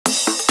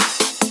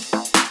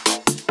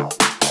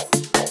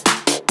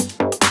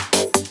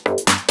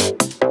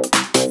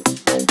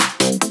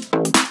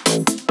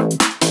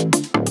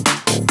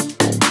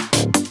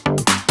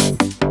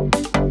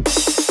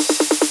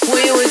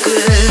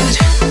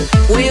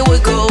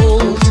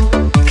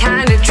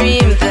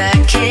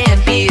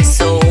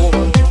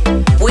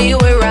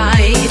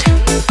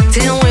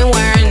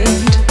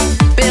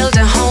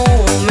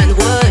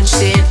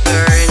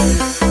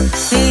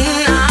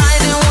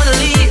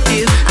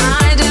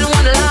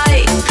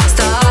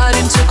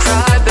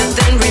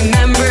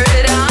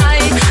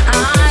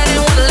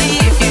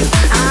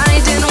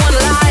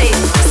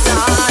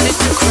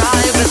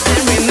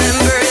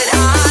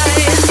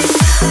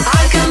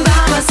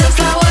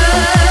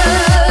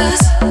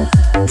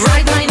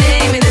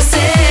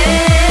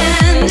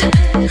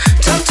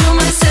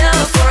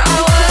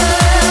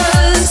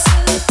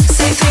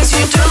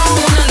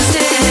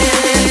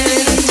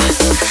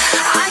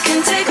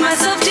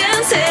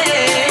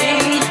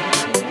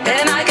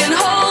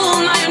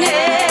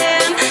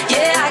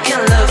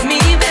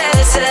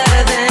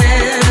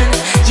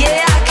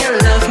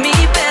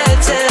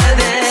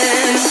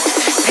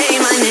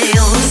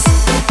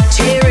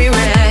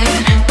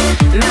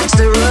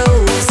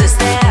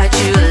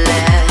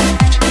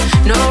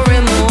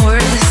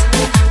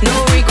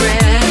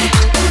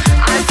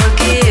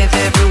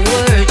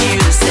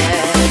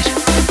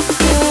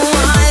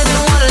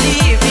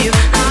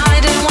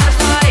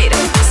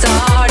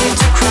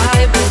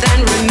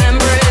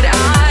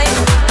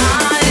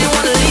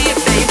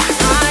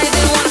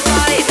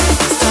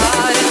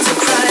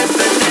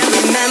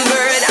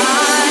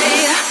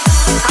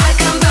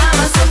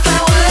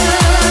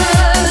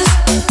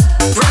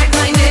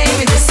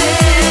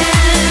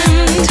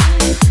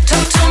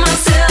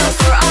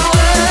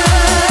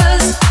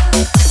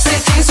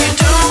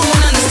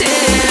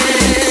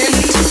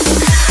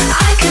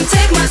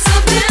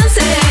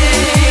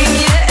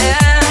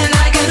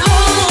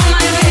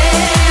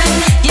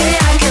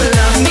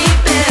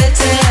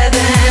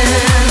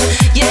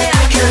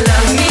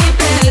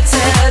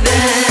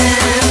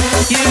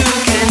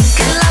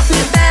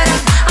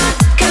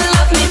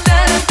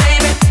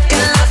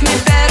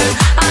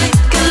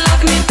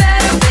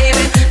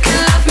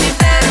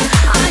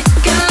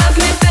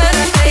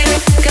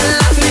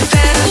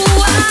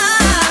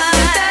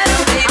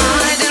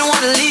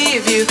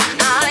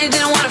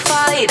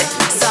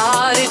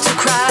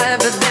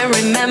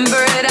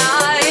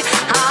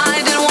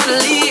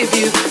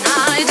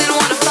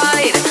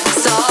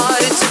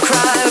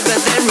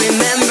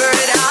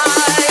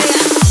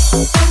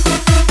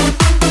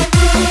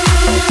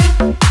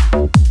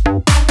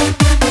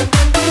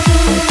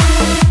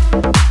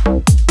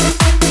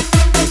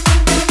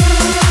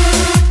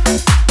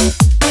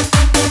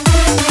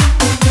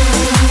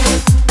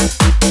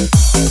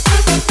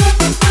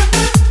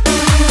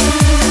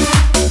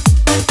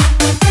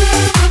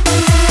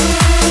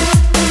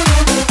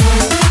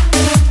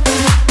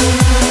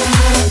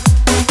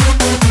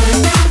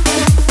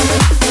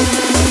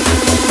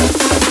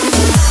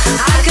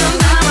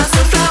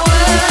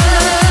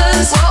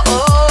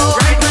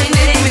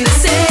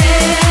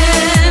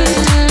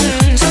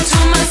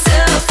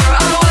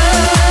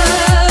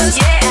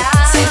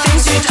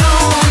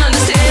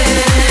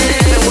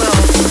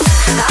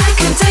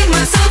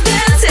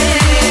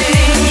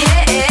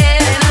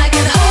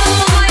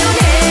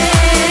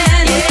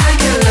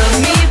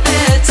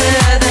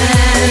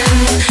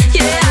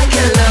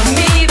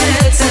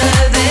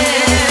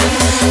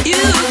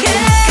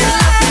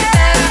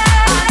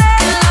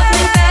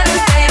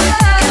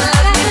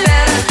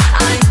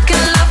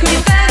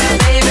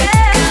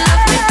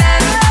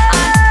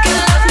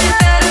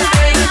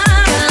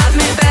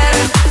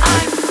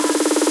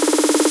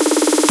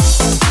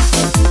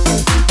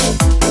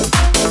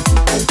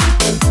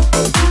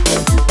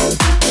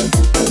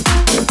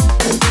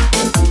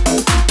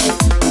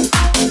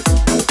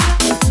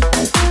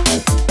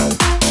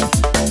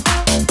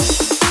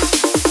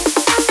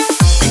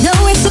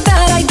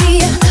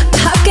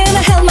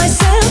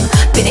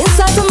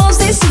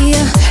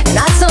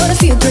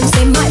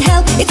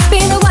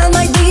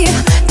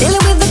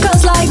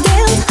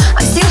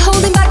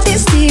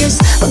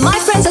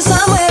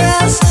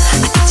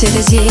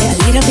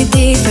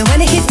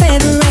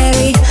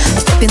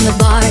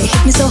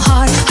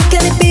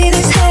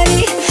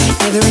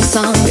Every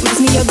song reminds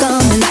me you're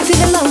gone, and I feel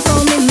the love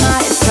form in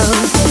my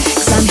throat.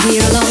 'Cause I'm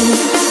here alone,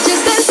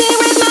 just dancing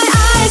with my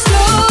eyes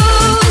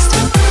closed.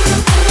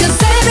 'Cause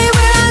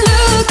everywhere I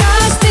look,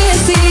 I still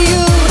see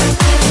you.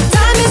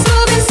 Time is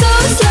moving so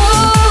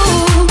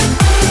slow,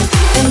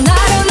 and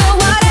I don't know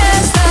what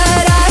else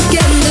that I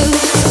can do.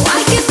 So I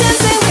keep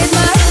dancing with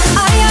my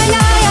eyes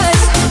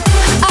closed.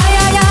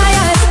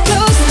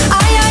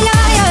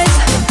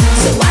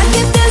 So I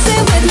keep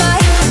dancing with my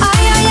eyes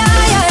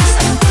closed.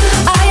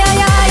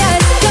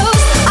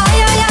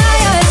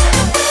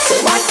 So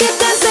I keep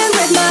dancing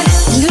with my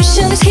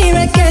illusion is here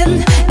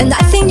again, and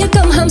I think you'll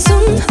come home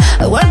soon.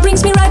 A word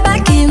brings me right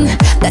back in,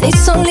 that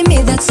it's only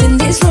me that's in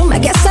this room. I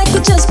guess I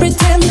could just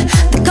pretend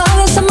the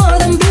colors are more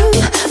than blue,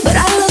 but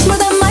I lost more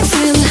than my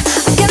friend.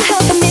 I can't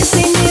help but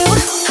missing you.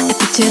 I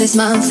picture this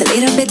month a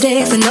little bit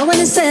different, no one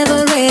is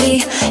ever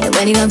ready. And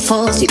when it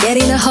unfolds, you get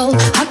in a hole.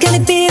 How can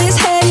it be this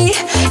heavy?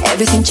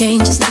 Everything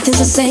changes, nothing's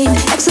the same.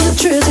 Absolute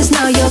truth is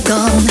now you're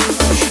gone,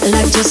 and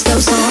life just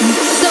goes on.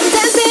 So I'm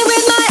dancing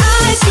with my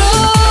eyes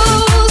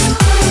closed,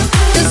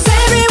 'cause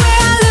everywhere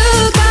I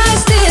look, I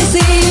still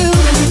see you.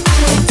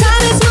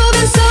 Time is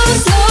moving so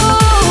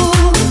slow,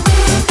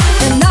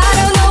 and I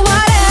don't know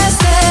what else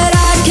that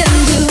I can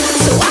do.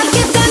 So I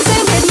keep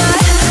dancing with my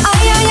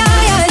eyes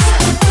closed.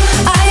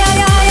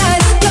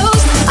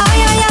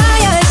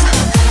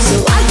 So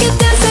I keep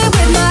dancing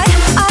with my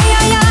eyes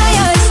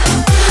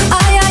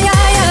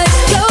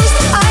closed.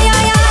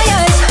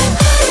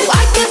 So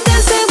I keep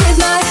dancing with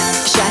my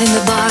shot in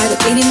the bar, the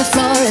beat in the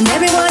floor, and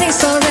everyone is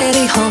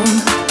already home,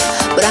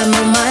 but I'm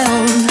on my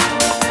own.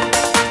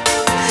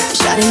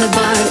 Shot in the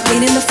bar, the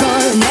beat in the floor,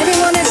 and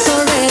everyone is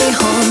already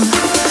home,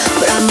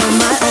 but I'm on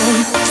my own.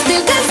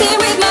 Still dancing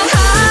with my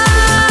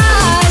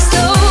eyes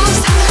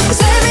closed,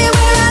 'cause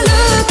everywhere I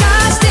look,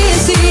 I still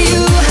see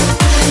you.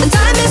 And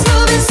time is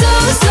moving so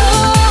slow,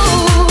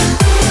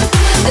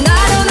 and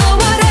I don't know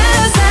what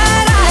else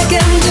that I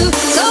can do.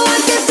 So I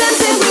keep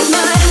dancing with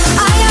my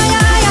eyes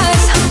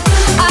closed.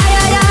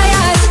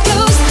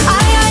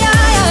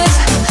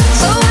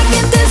 So I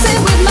keep dancing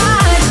with my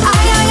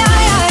eyes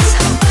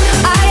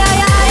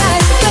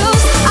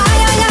closed.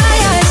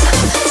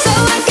 So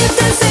I keep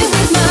dancing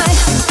with my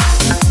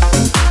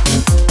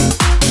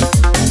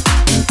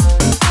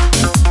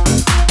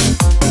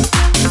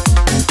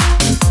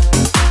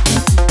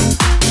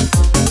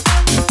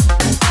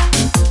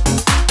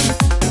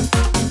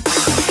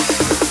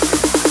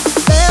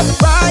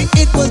Left, right,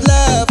 it was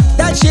love.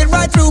 That shit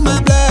right through my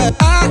blood.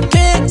 I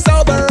can't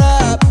sober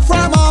up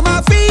from all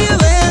my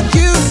feelings.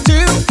 Used to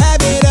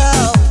have it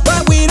all,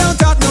 but we don't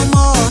talk no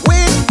more.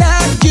 Wish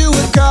that you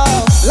would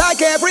call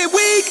like every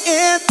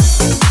weekend.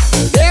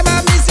 Damn,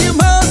 I miss you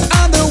most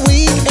on the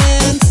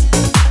weekends.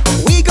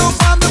 We go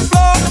from the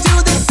floor to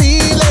the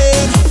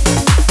ceiling.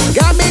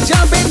 Got me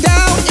jumping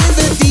down in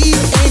the deep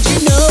end. You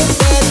know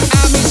that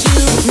I miss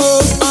you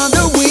most on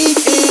the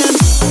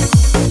weekends.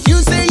 You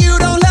say you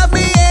don't love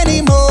me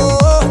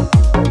anymore,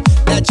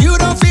 that you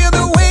don't feel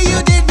the way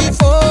you did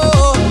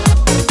before.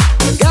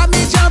 Got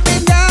me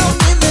jumping down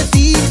in the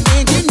deep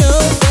end. You know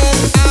that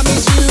I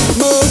miss you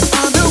most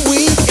on the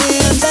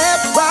weekends.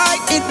 Left,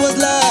 right, it was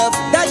love.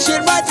 That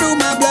shit right through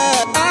my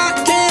blood. I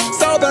can't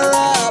sober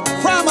up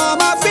from all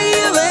my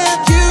feelings.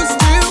 Used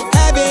to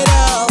have it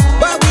all,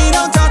 but we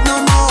don't talk no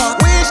more.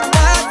 Wish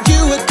that you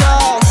would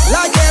call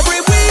like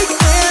every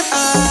weekend.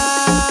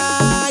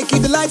 I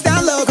keep the lights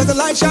down low, 'cause the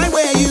lights shine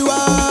where you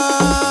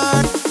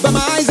are. But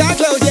my eyes are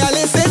closed, yeah,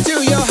 listen to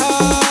your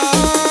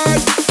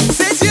heart.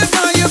 Since you've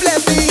gone, you've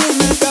left me in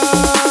the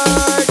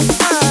dark.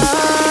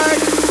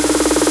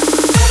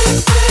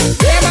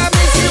 Damn, I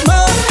miss you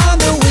most on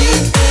the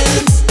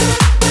weekends.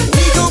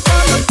 We go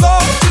from the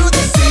floor to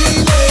the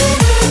ceiling.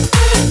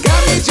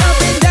 Got me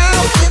jumping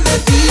down in the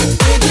deep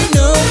end. You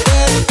know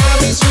that I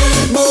miss you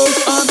most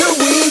on the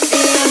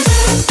weekends.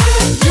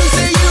 You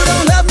say you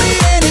don't love me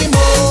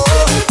anymore,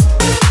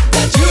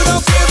 that you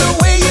don't feel the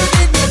way you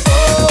did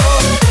before.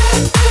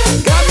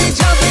 Got me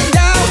jumping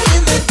down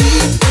in the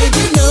deep end.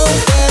 You know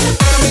that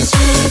I miss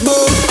you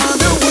most on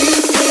the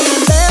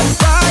weekends.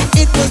 Left, right,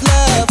 it was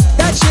love.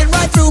 That shit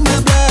right through my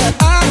blood.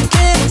 I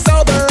can't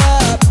sober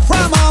up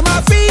from all my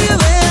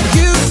feelings.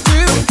 Used to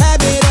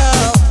have it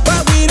all,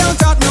 but we don't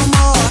talk no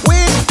more.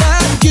 Wish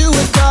that you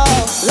would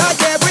call like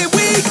every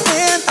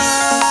weekend.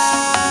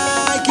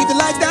 I keep the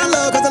lights down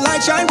low, 'cause the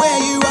lights shine where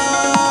you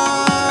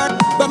are.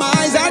 But my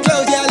eyes are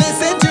closed, yeah,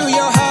 listen to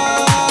your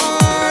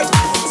heart.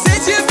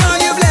 Since you've gone,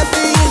 you've left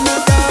me in the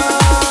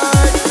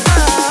dark.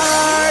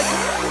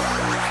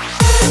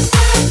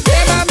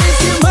 Damn, I miss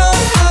you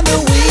most on the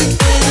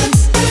weekends.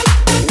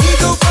 We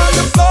go from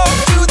the floor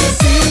to the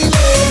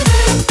ceiling.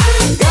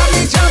 Got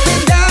me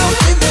jumping down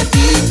in the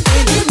deep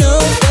end. You know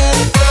that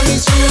I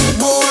miss you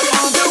more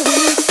on the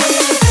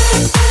weekends.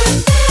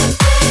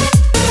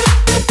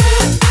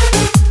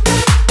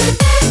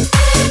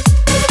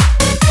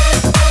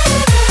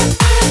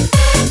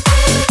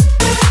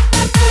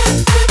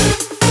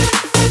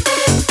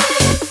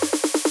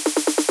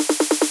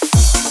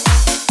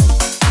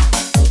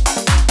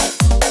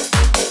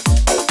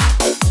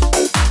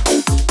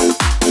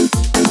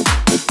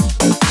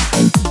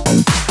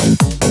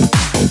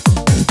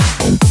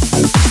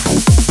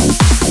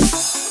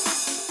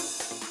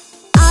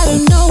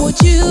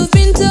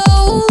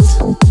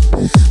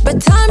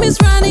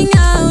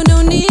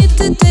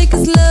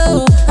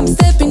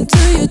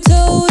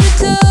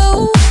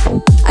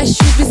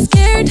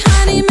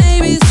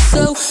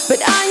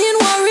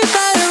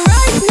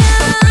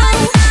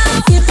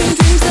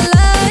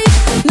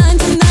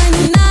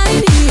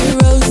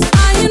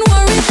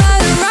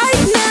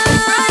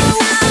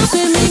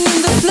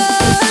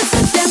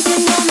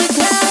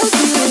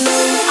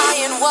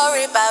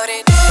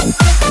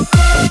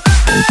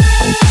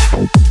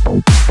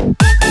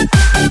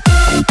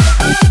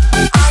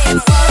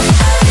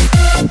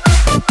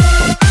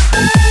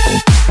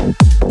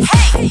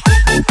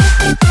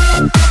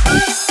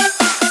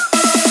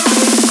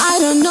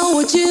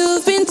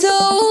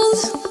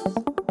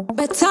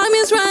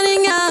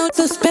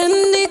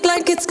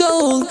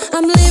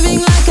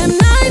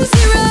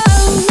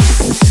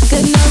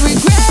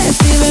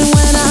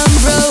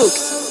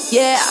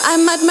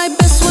 I'm at my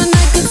best when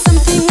I got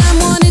something I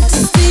wanted to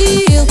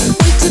steal.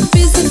 Way too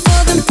busy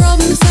for them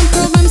problems and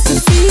problems to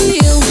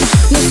feel.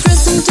 No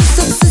stressing, just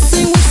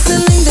obsessing with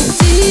selling the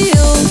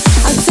deal.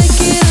 I'll take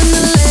it and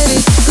I'll let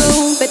it go,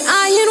 but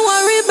I ain't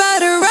worried about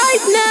it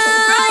right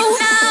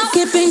now.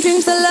 Keeping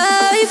dreams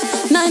alive,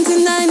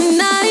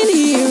 1999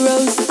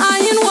 heroes.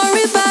 I ain't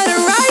worried about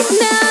it right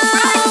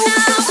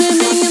now.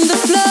 Swimming in the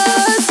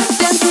floods,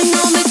 dancing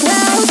on the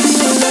clouds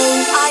below.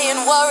 I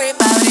ain't worried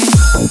about it.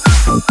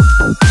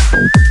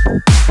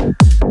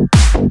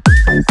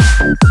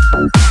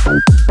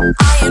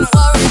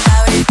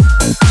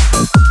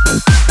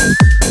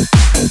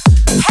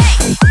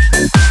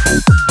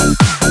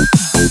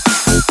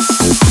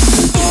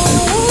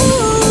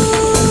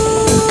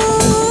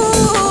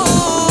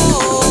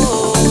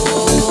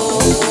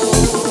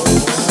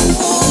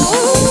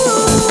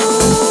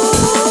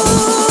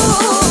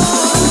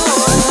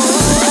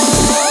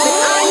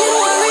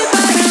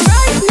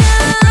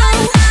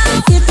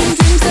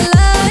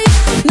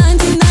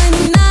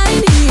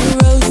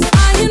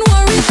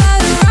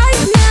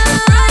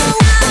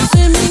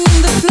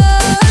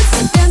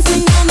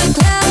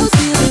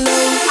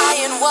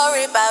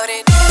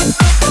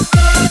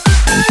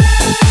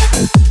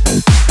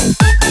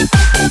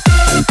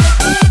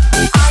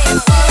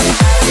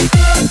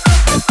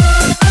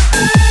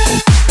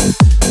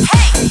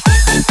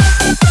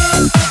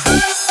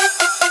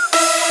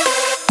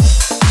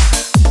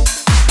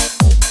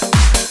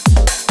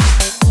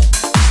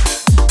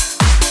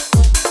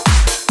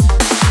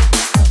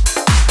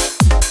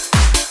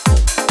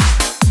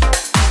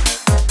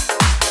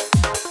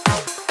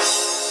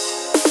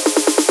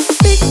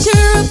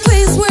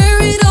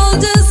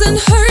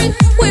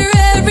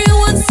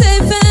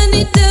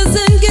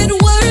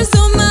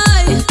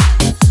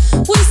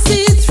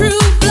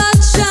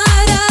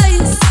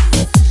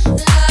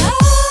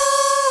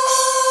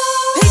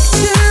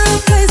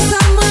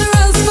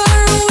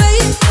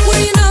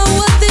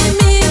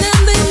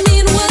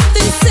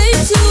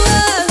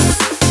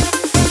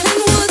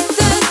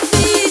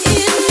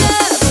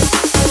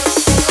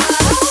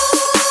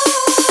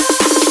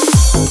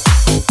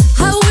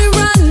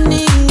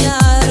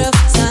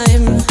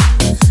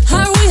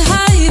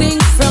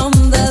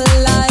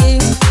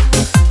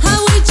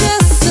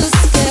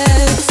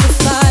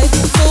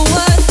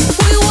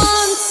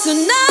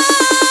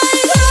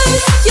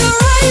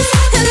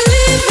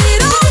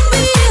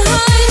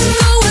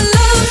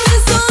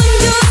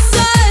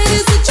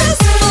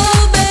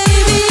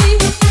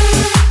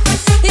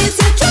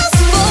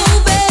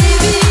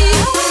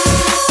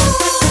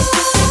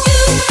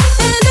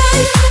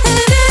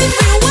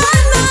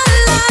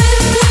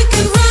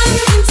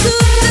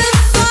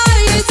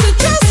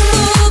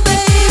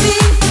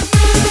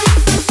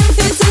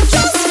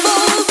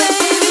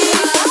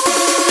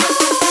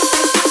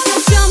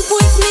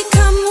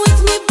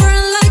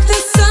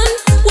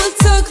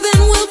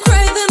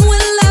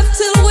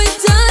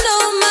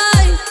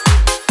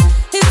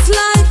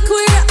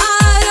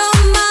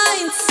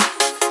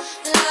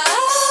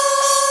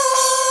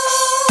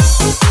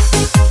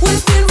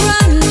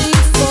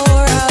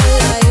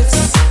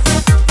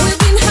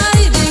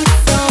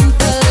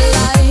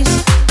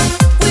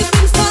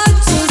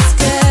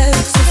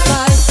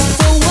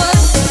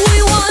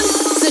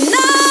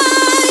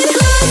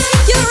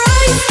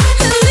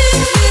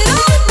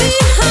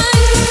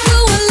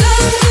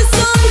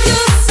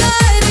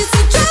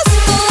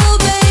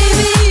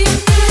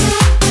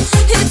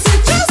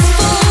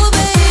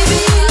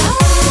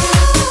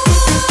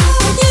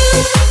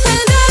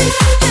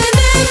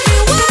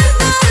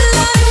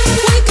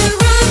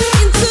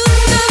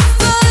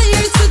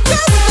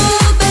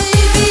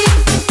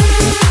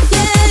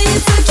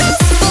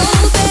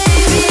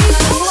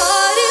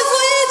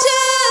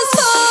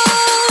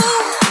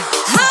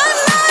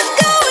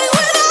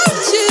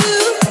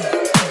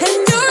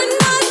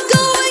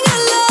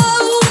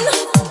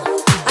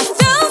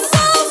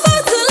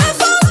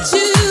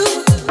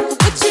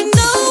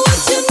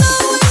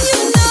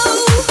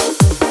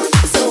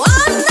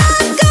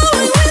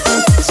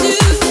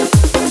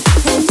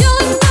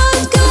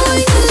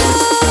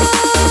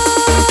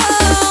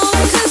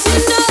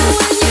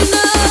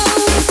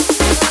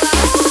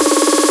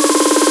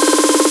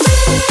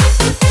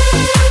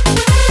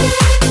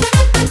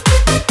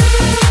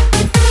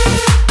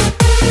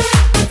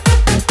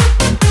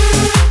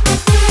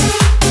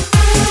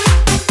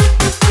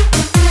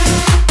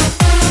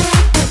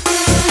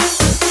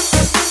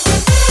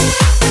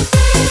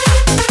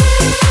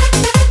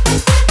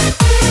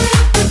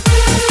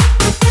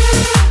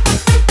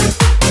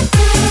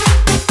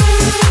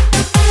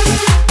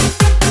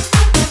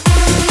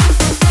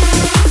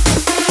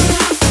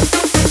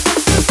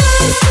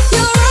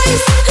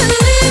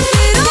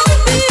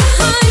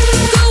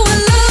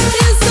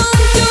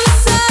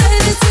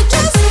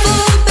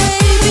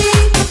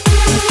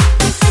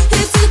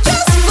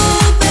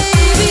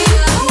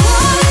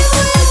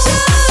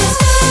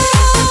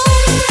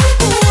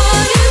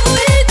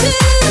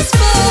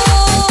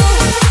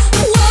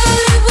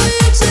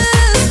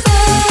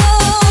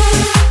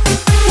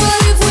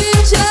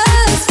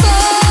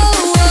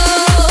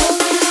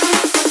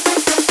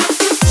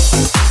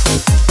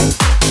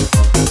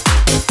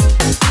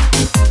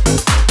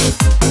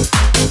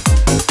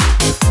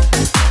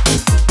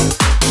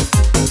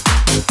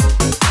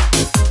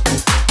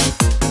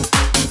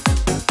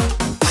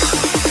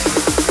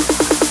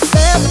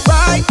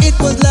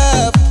 was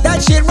love.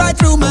 That shit right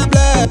through my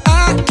blood.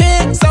 I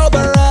can't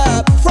sober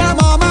up from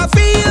all my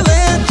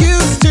feelings.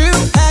 Used to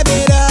have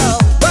it all,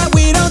 but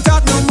we don't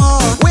talk no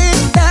more.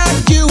 Wish that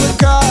you would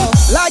call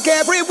like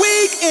every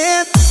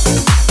weekend.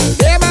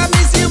 Damn, I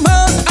miss you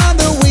most on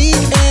the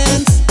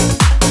weekends.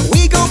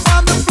 We go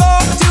from the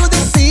floor to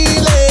the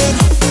ceiling.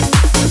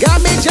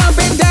 Got me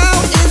jumping down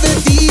in the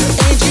deep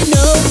end. You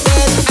know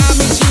that I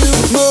miss you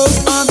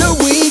most on the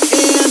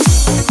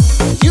weekends.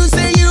 You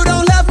say you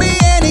don't love me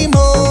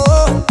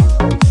anymore,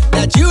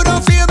 that you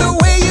don't feel the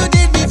way you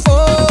did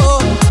before.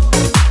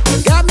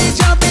 Got me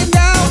jumping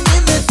down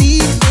in the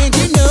deep end.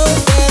 You know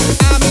that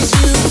I miss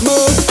you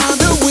most on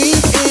the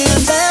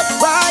weekends.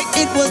 Left, right,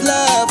 it was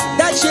love.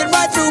 That shit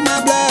right through my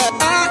blood.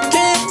 I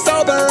can't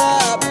sober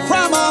up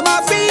from all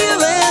my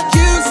feelings.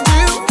 Used to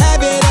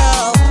have it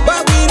all,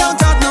 but we don't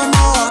talk no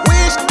more.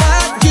 Wish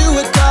that you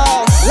would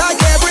call like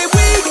every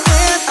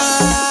weekend.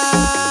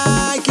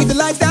 I keep the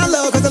lights down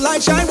low, cause the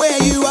lights shine where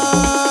you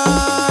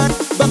are.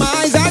 But my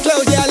eyes are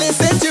closed, yeah,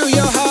 listen to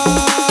your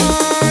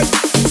heart.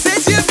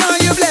 Since you've gone,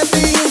 you've left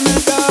me in the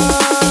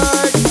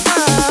dark.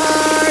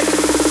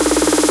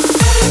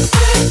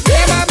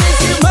 Damn, I miss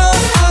you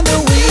most on the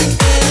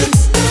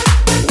weekends.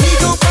 We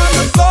go from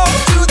the floor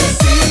to the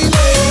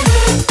ceiling.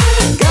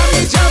 Got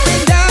me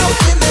jumping down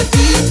in the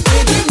deep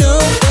end. You know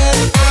that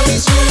I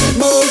miss you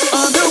most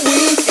on the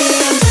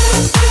weekends.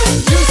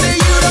 You say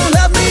you don't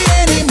love me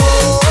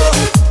anymore,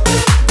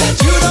 that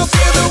you don't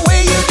feel the way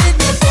you did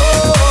before.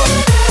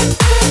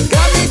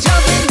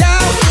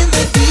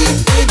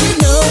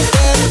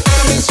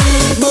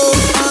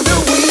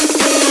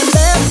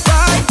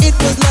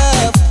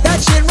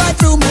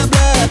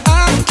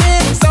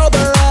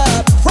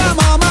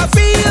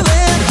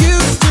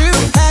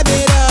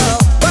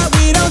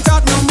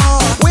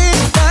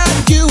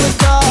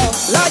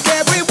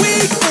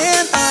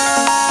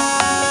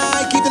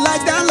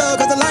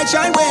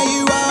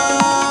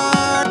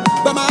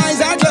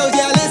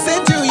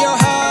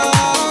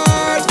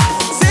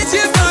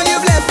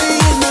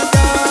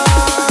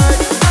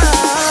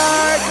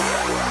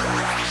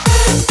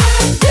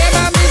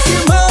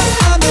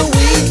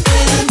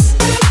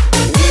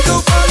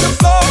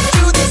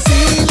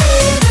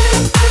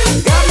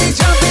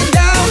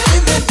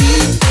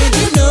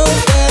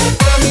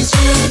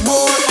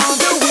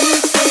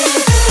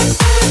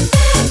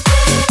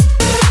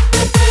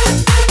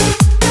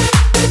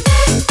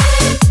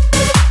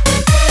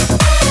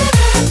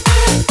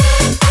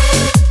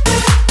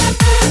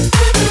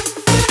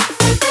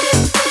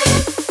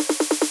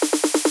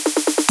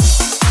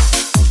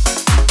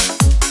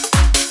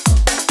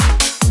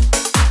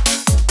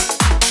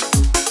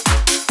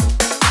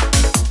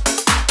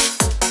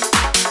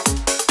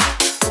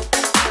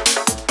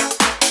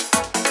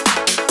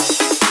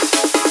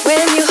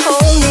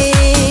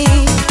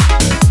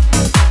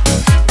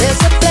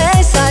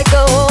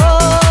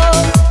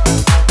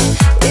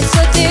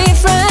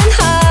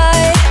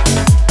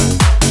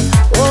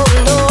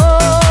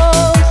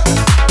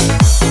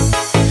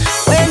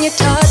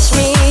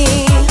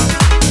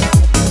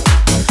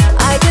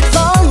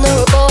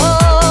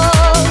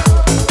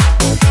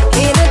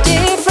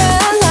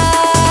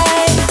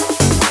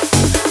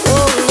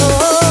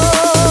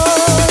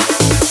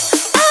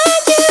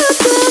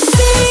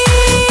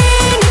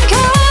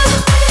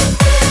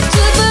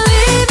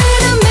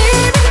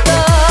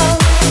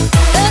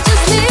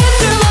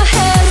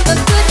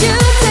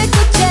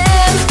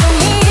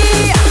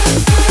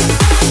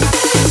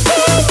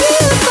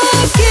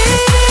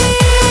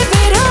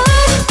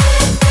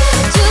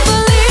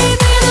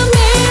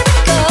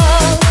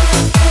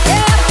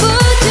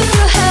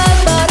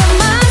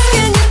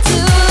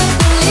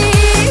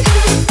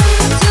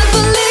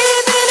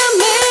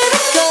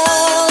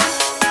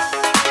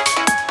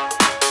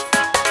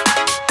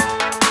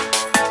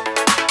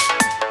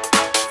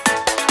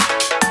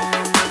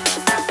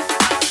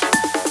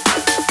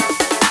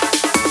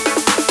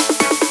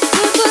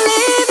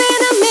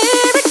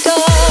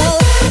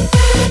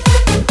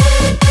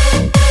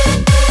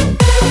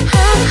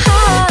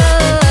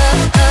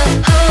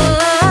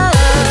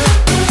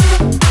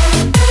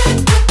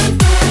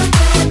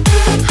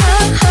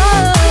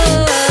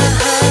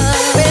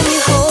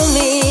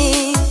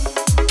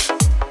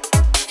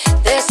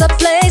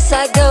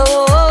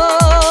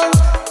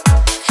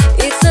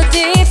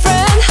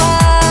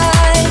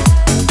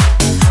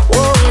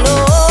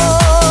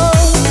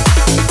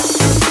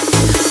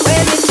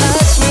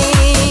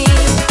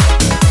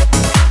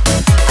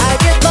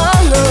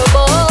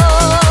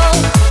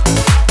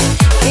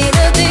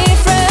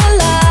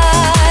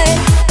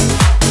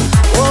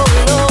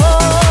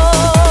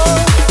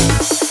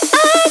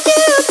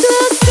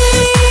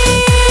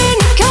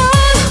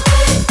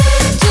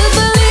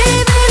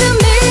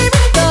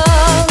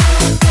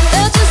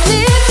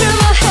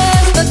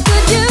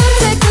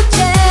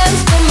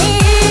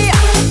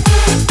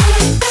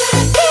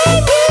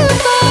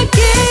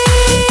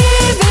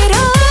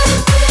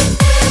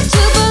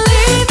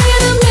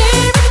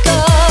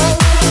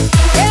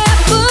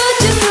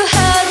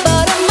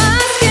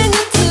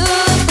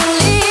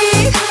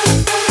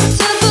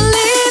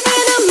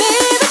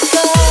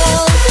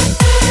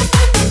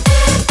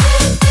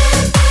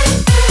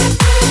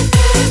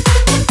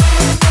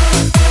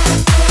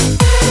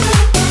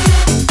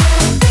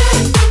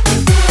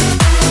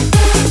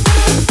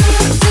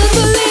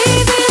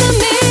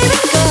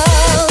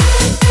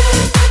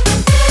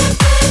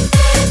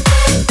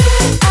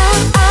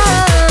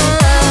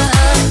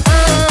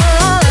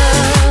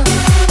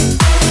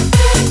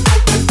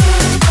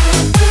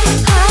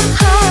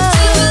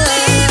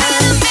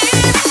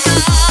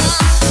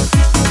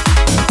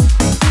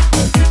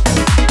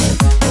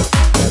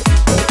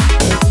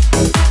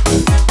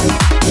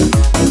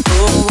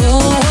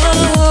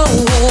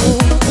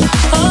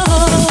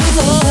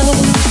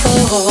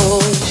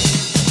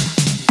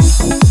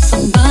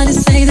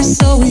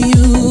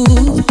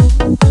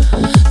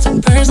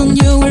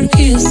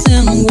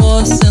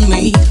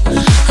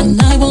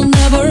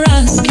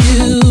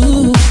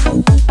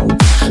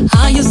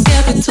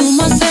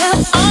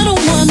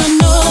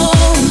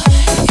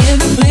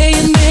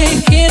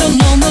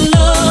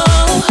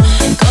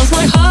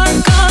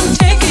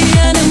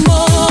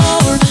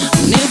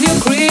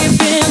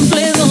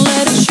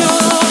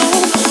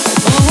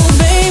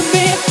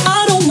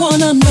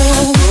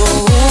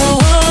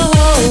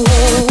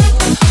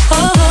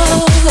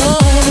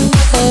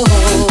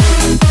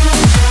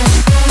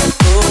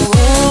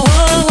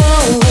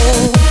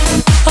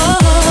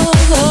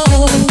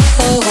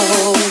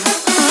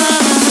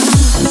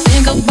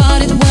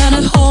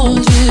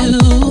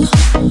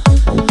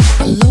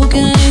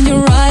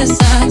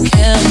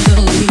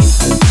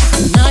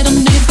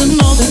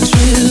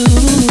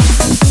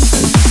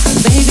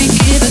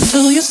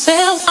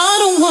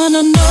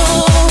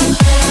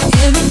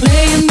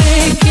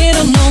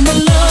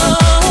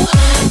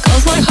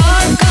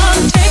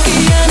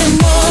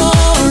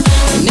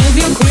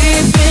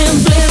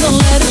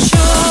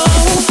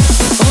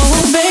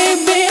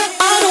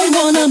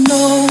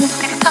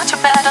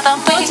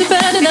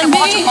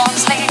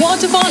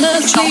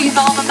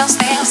 believe all of those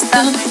things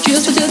that you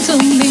used to do to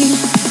me.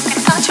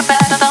 can touch you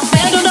better than me.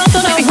 Better than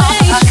Baby, all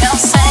that I can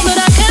say, all that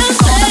I can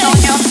all that I know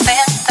say. you're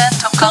there, then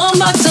don't Come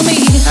back to me.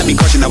 Had me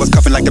crushing, I was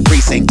cuffing like the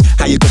precinct.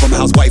 How you go from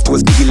housewife to a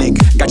sneaky link?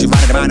 Got you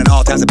riding around in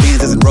all types of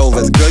Benzes and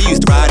Rovers. Girl, you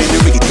used to ride in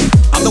the rickety.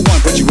 I'm the one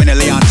put you in a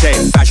Leonte.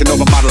 Fashion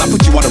over model, I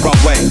put you on the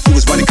runway. You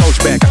was running coach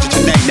back, got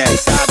you Janae.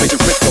 Side bitch in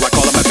Frisco, I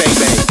call her my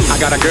baby. I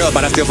got a girl,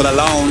 but I still feel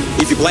alone.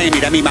 If you blame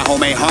me, that mean my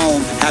home ain't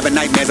home. Having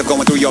nightmares of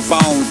going through your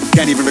phone.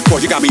 Can't even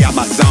record, you got me out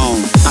my zone.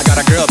 I got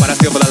a girl, but I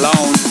still feel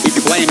alone. If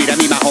you blame me, that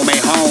mean my home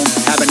ain't home.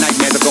 Having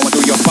nightmares of going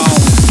through your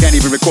phone. Can't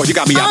even record, you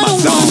got me out my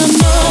zone. I don't wanna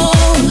know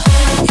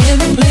if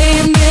you play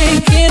and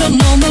make it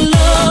on the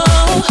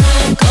low,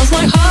 'cause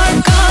my heart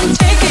can't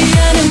take it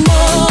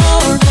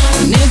anymore.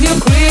 And if you're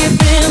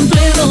creeping,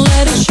 please don't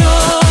let it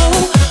show.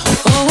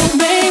 Oh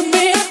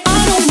baby, I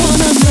don't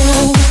wanna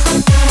know.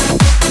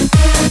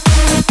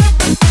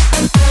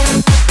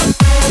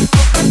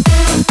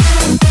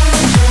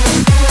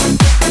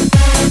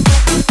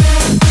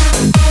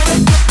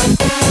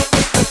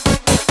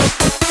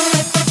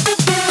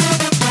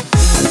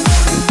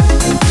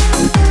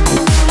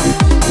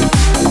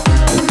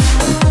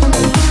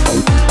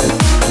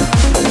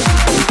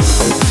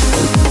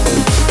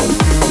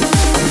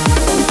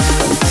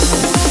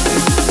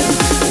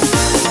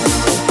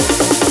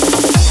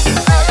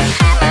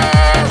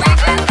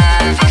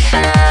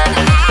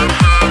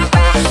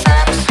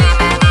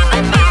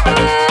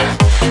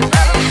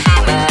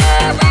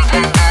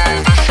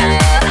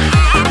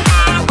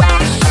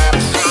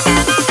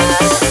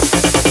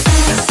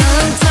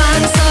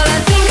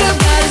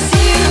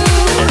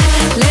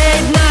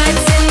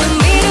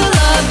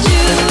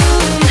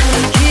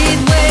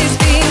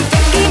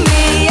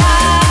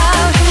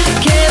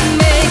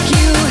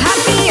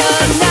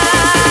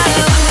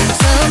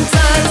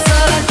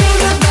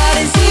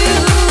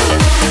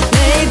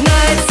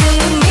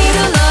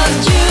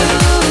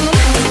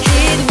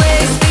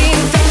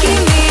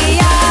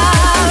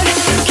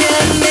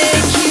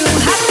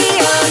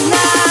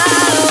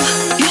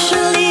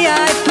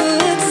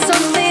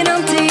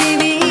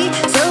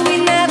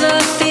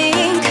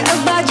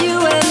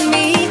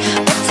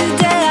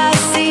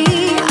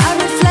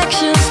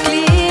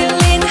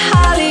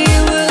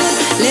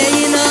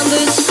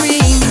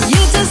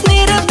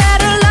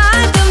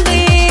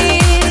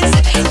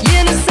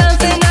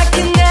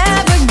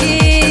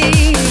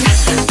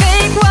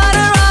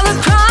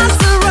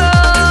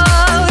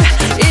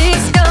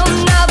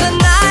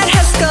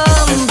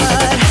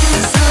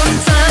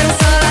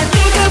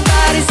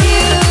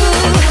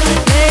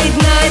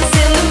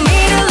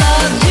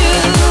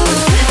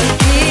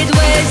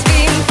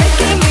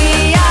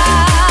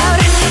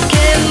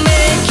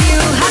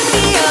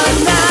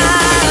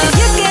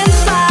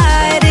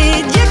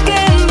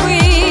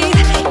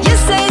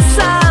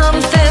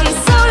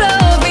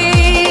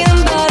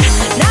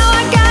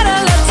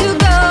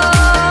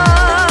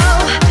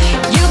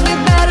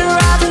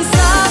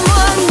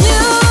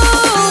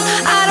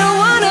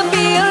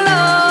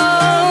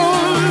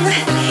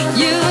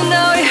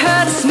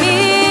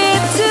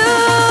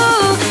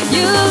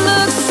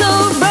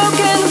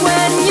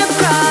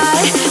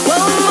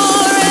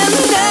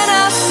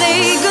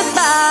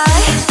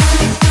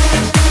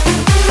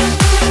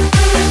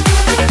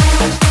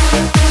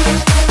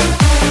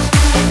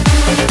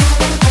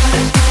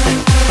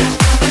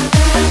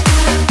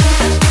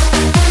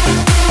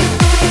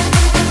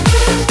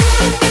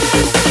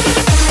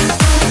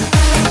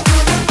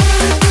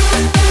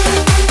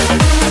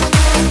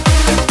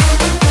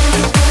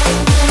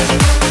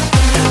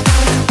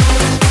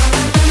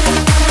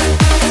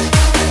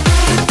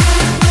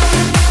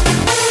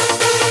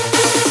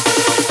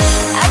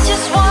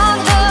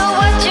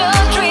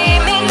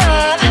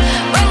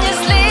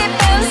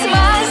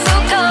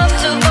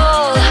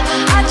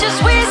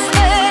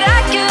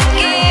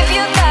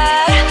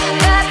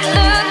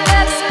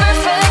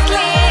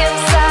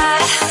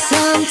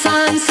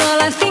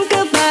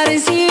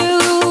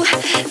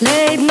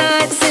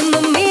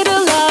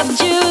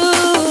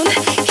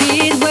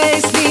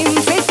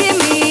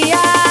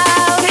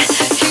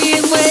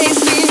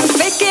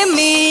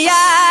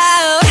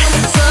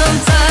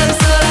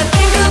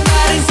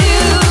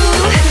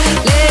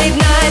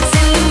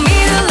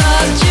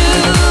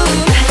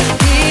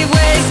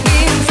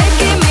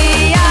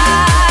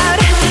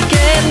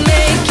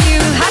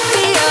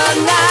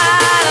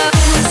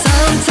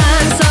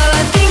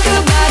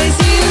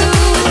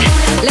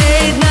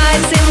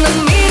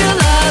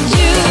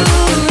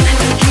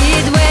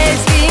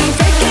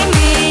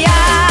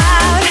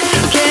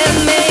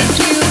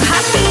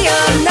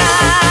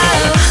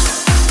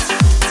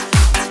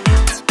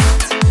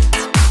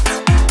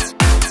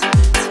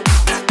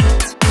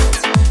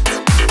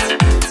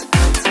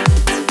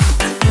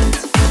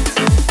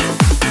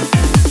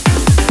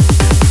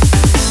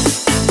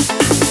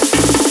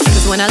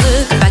 When I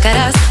look back at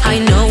us, I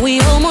know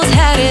we almost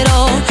had it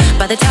all.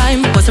 But the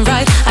time wasn't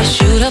right, I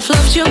should have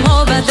loved you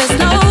more. But there's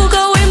no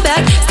going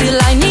back, still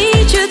I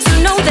need you to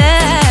know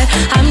that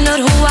I'm not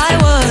who I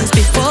was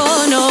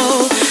before,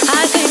 no.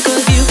 I think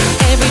of you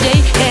every day,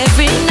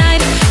 every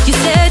night. You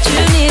said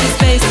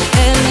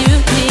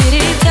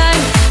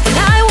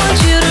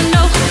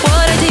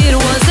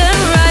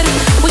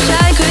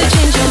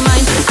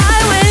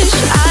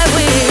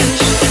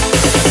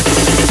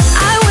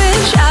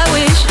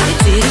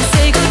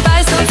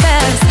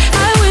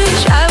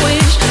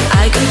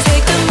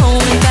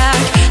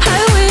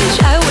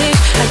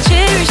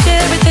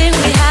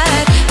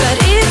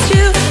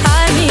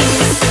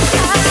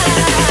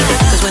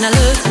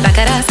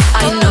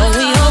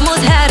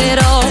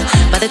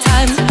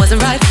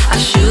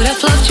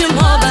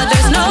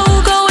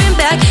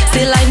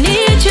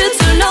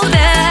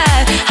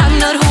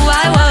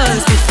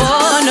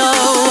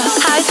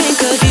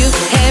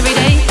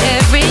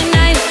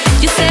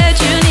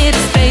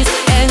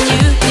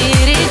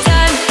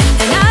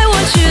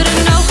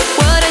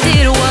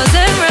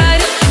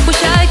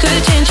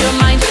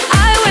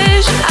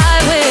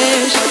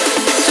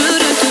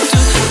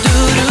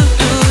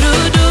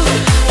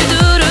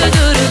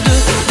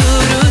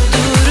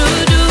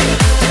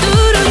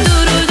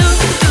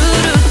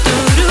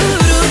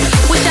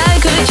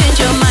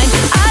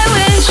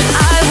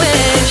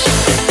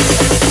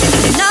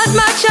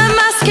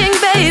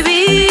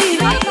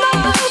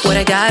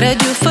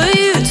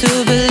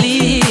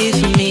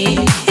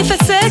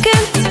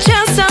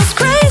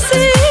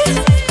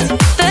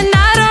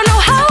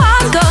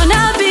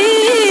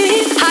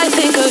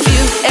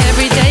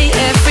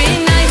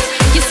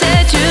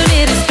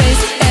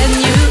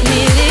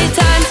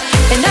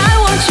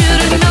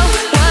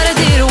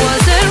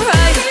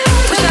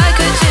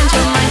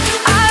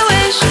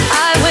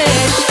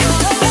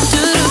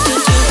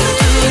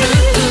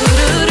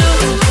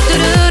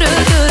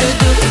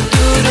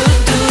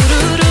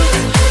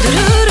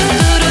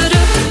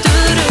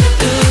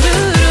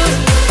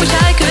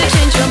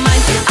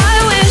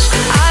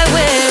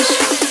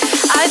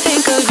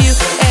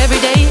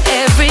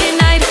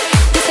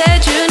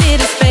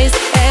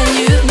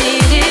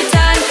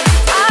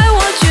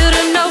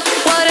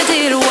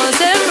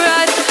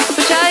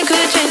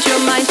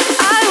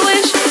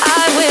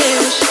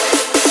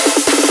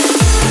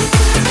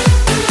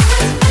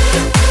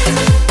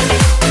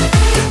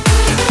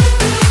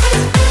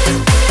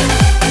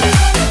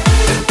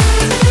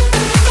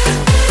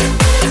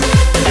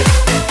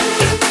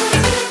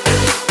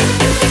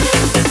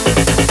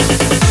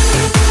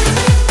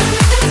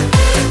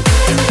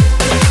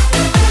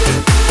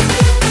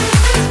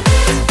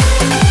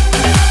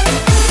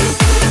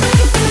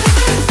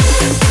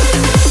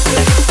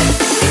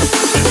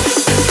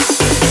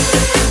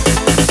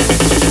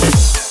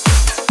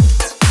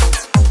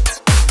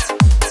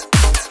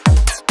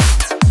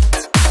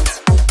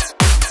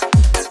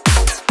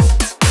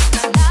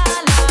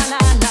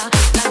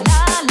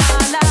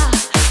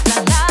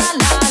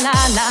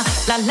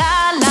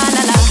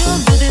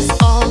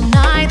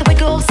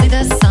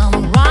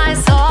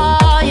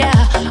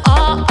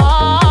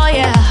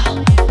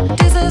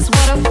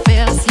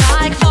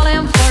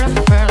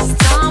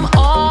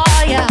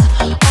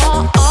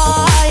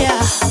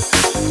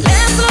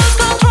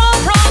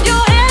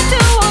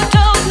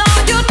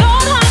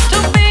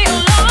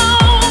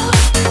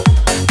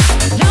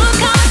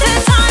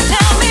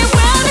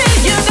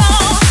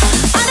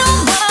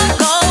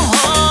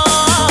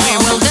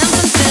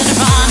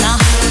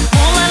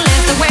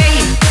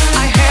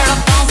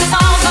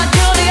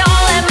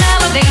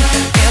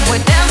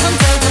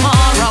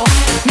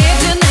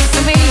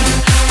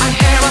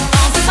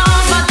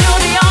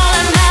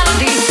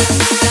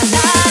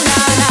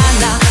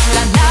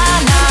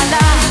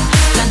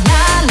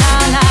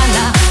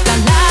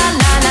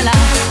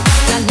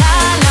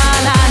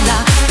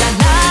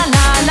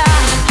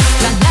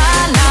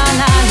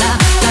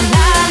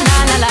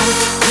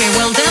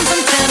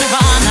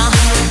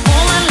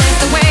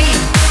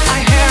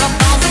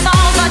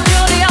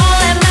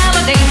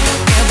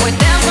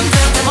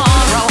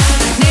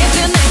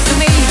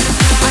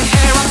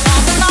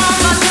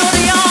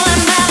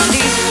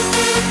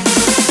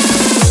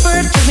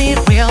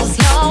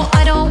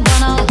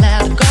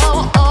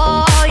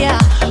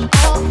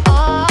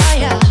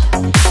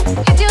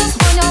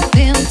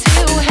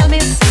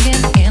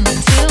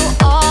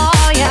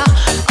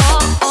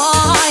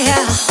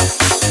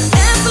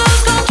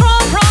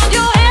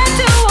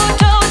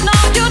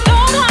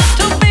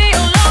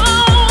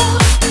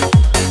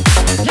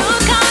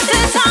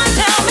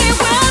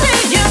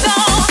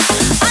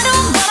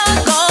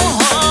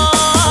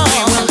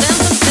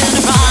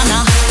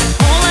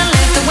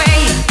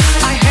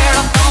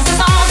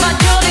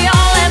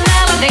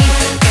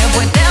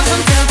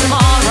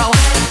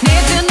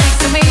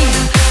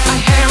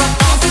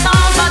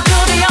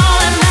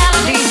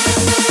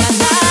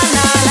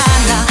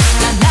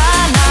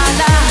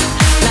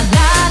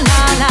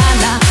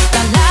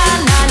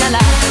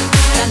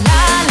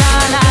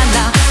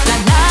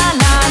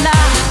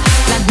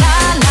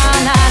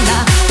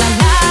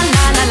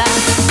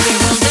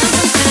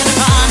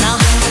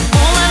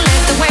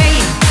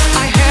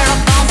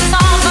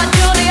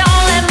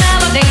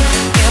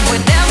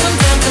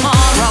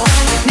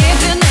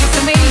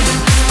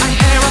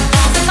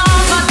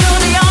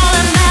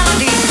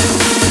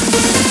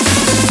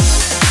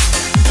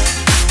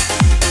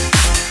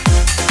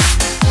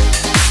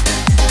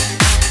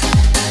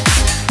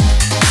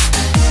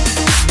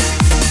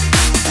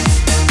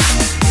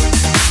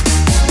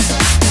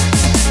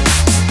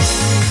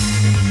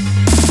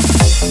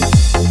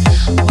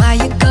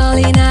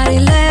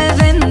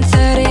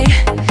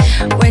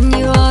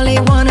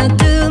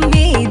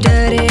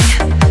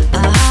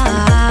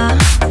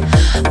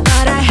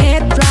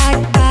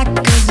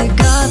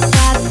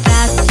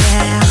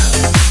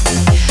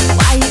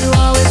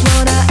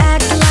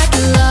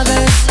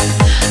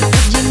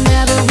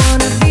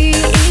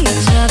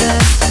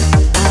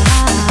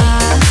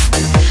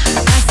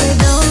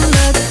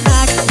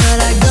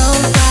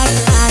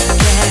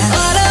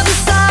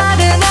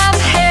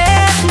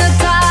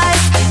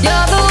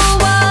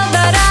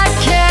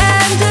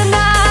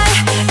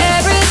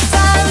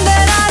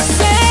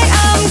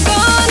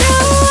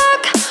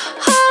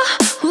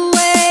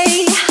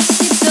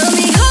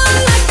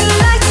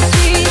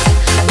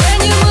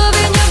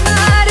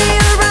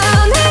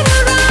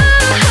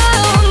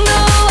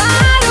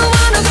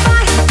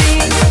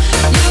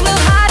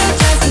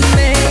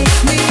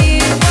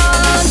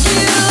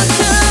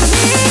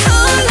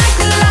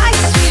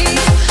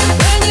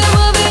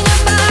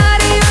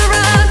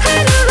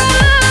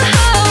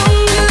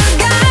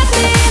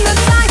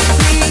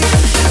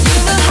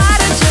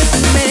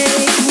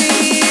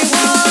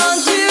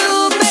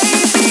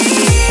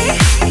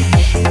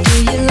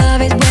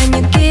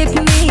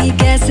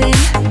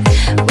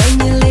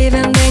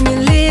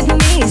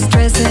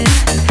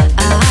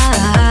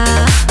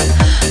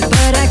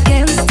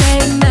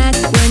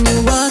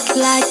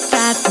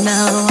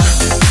now.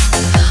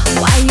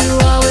 Why you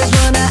always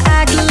wanna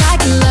act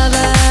like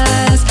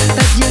lovers,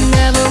 but you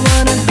never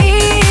wanna be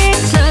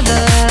each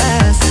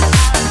other's?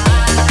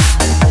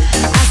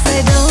 I say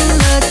don't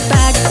look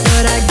back,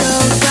 but I go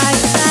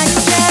right back,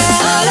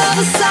 yeah. All of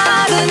a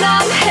sudden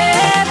I'm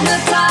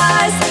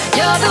hypnotized.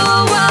 You're the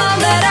one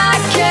that I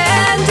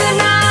can't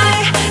deny.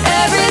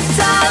 Every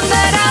time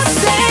that I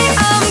say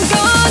I'm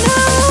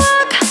gonna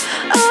walk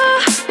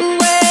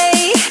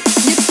away,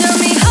 you turn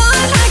me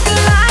on like a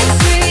light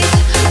switch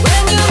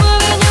when you're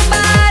moving your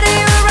body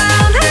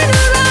around and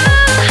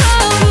around.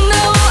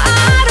 No,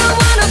 I don't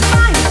wanna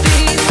fight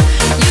this.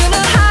 You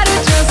know how to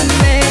just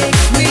make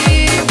me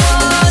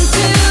want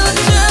to.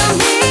 Turn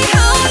me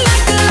on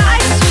like a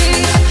light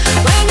switch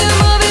when you're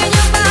moving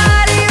your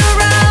body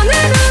around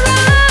and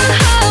around.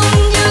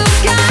 You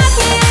got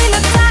me in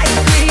a tight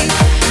grip.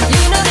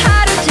 You know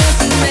how to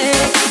just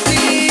make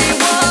me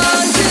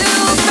want to,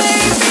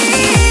 baby.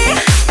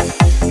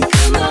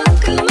 Come on,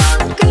 come on,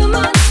 come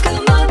on,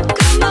 come on,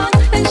 come on,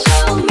 and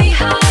show me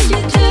how you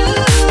do.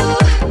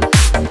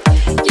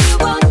 You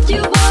want,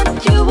 you want,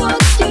 you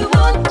want, you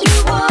want, you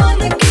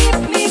wanna keep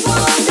me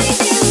wanting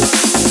you.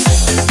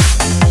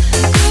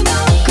 Come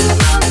on, come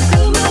on,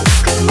 come on,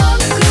 come on,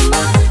 come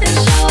on, and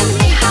show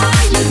me how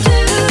you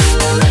do.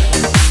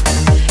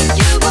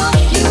 You want,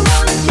 you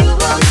want, you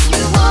want,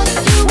 you want,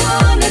 you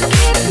wanna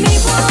keep me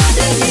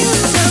wanting you.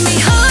 Turn me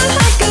on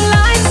like a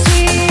light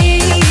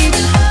switch.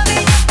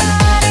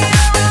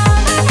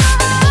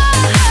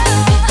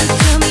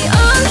 Turn me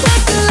on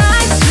like a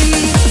light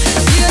switch.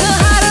 You know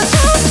how to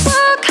just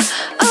walk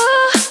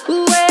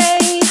away.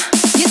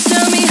 You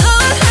turn me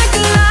on like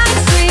a light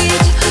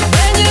switch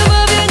when you're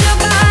moving your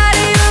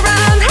body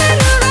around and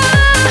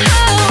around.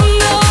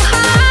 No,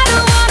 I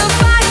don't wanna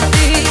fight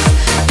this.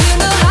 You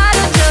know how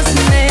to just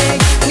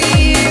make me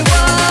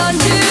want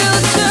to.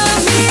 Turn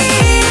me.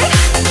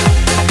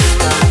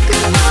 Come on,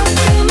 come on,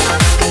 come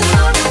on,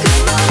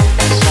 come on,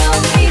 and show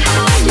me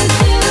how you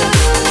do.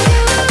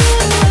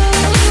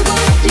 You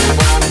want, you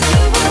want,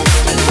 you want,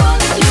 you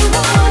want, you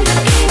wanna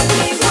keep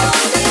me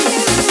wanting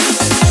you.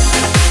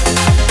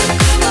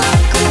 Come on,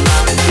 come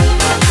on, come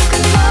on,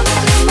 come on,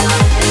 come on,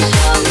 and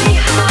show me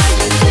how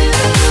you do.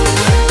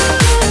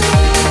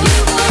 You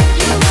want,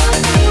 you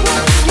want, you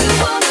want, you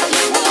want,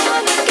 you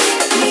wanna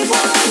keep me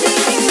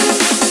wanting you.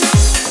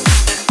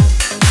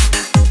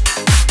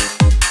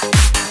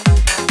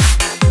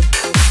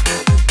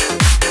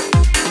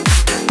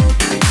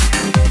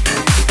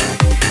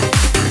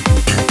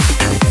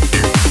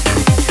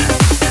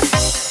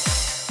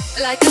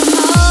 Like a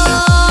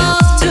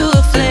moth to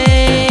a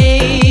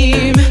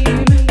flame,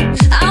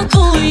 I'll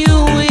pull you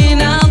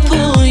in, I'll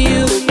pull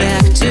you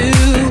back to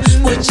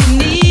what you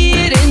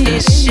need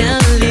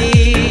initially.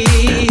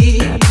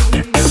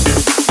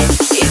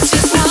 It's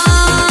just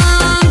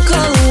one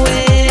call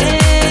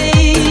away,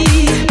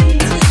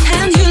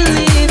 and you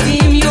leave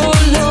him, you're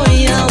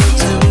loyal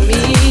to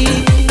me.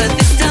 But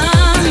this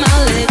time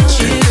I'll let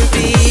you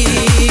be,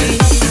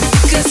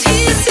 'cause he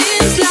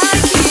seems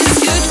like he's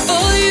good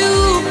for you,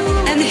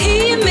 and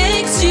he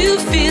makes you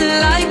feel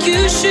like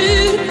you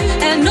should.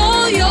 And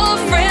all your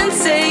friends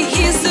say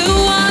he's the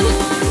one,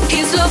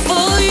 his love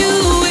for you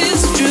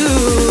is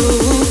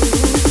true.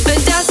 But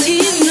does he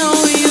know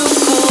you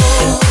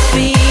call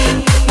me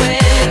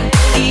when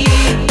he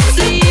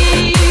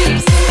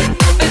sleeps?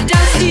 But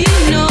does he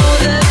know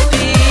the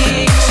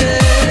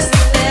pictures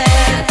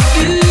that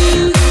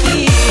you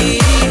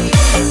keep?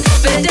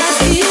 But does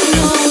he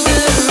know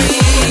the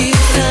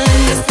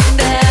reasons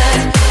that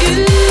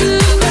you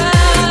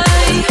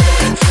cry?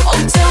 Oh,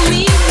 tell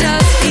me,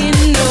 does he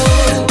know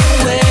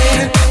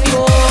where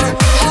your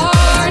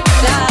heart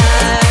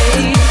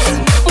lies,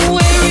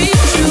 where it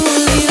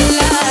truly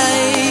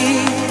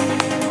lies?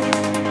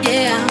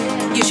 Yeah,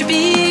 you should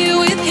be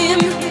with him.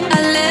 I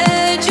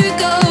let you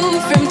go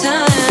from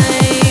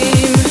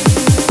time.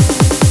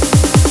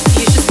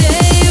 You should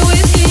stay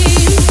with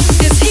him,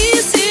 'cause he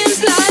seems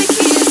like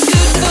he's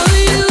good for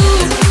you,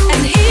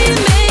 and he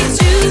makes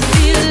you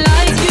feel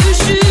like you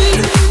should.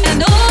 And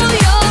all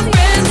your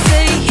friends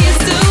say he's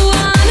the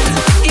one,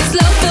 his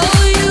love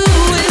for you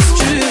is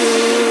true.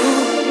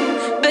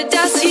 But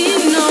does he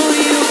know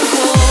you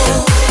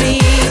call me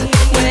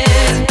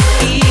when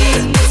he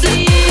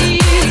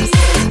sleeps?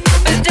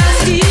 But does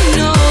he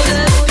know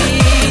the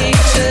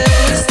pictures